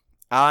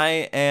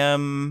I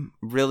am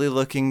really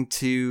looking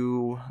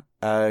to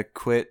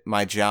quit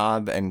my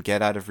job and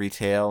get out of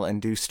retail and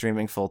do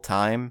streaming full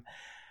time.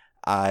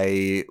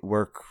 I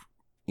work,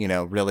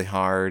 really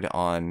hard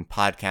on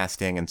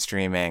podcasting and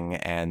streaming,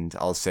 and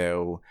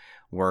also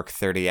work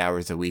 30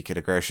 hours a week at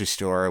a grocery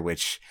store,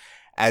 which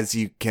as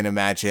you can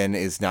imagine,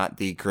 is not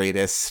the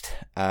greatest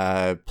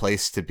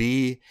place to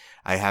be.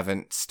 I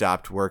haven't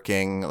stopped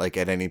working like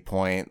at any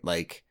point.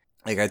 Like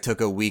I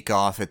took a week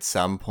off at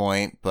some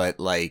point, but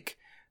like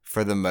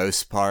for the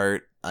most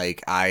part,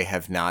 like I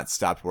have not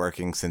stopped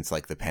working since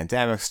like the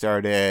pandemic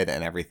started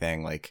and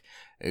everything. Like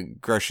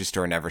grocery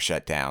store never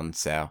shut down,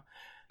 so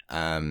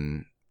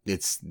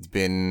it's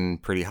been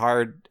pretty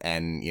hard.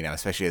 And you know,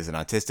 especially as an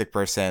autistic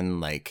person,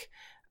 like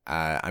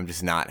I'm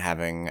just not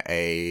having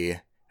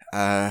a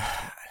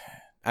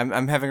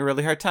I'm having a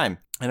really hard time,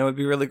 and it would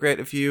be really great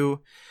if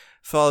you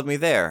followed me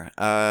there.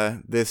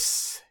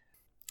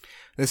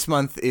 This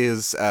month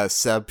is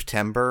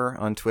September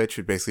on Twitch,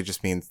 which basically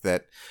just means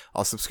that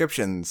all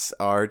subscriptions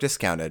are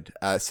discounted.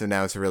 So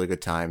now is a really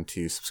good time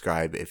to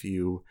subscribe if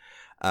you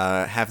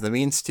have the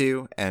means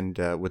to and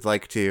would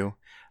like to.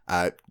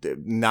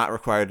 Not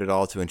required at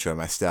all to enjoy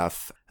my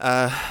stuff.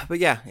 But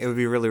yeah, it would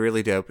be really,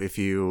 really dope if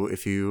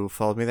you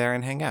followed me there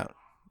and hang out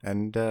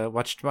and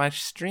watched my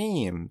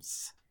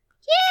streams.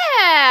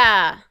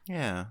 Yeah.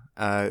 Yeah.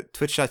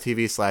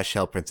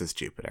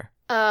 Twitch.tv/HellPrincessJupiter.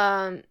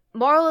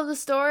 Moral of the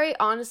story,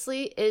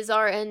 honestly, is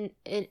our end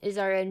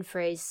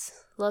phrase.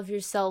 Love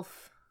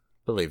yourself.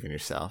 Believe in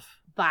yourself.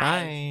 Bye.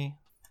 Bye.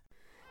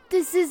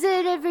 This is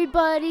it,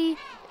 everybody.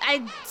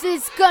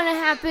 It's gonna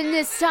happen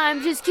this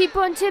time. Just keep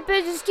on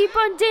tipping, just keep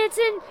on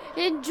dancing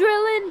and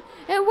drilling,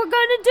 and we're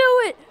gonna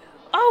do it.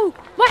 Oh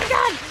my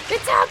God,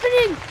 it's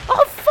happening.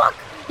 Oh fuck,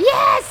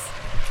 yes.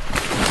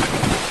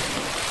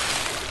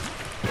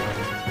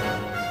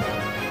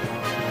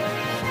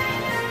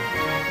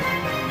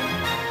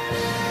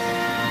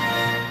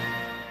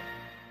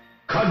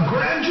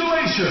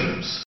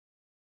 Congratulations!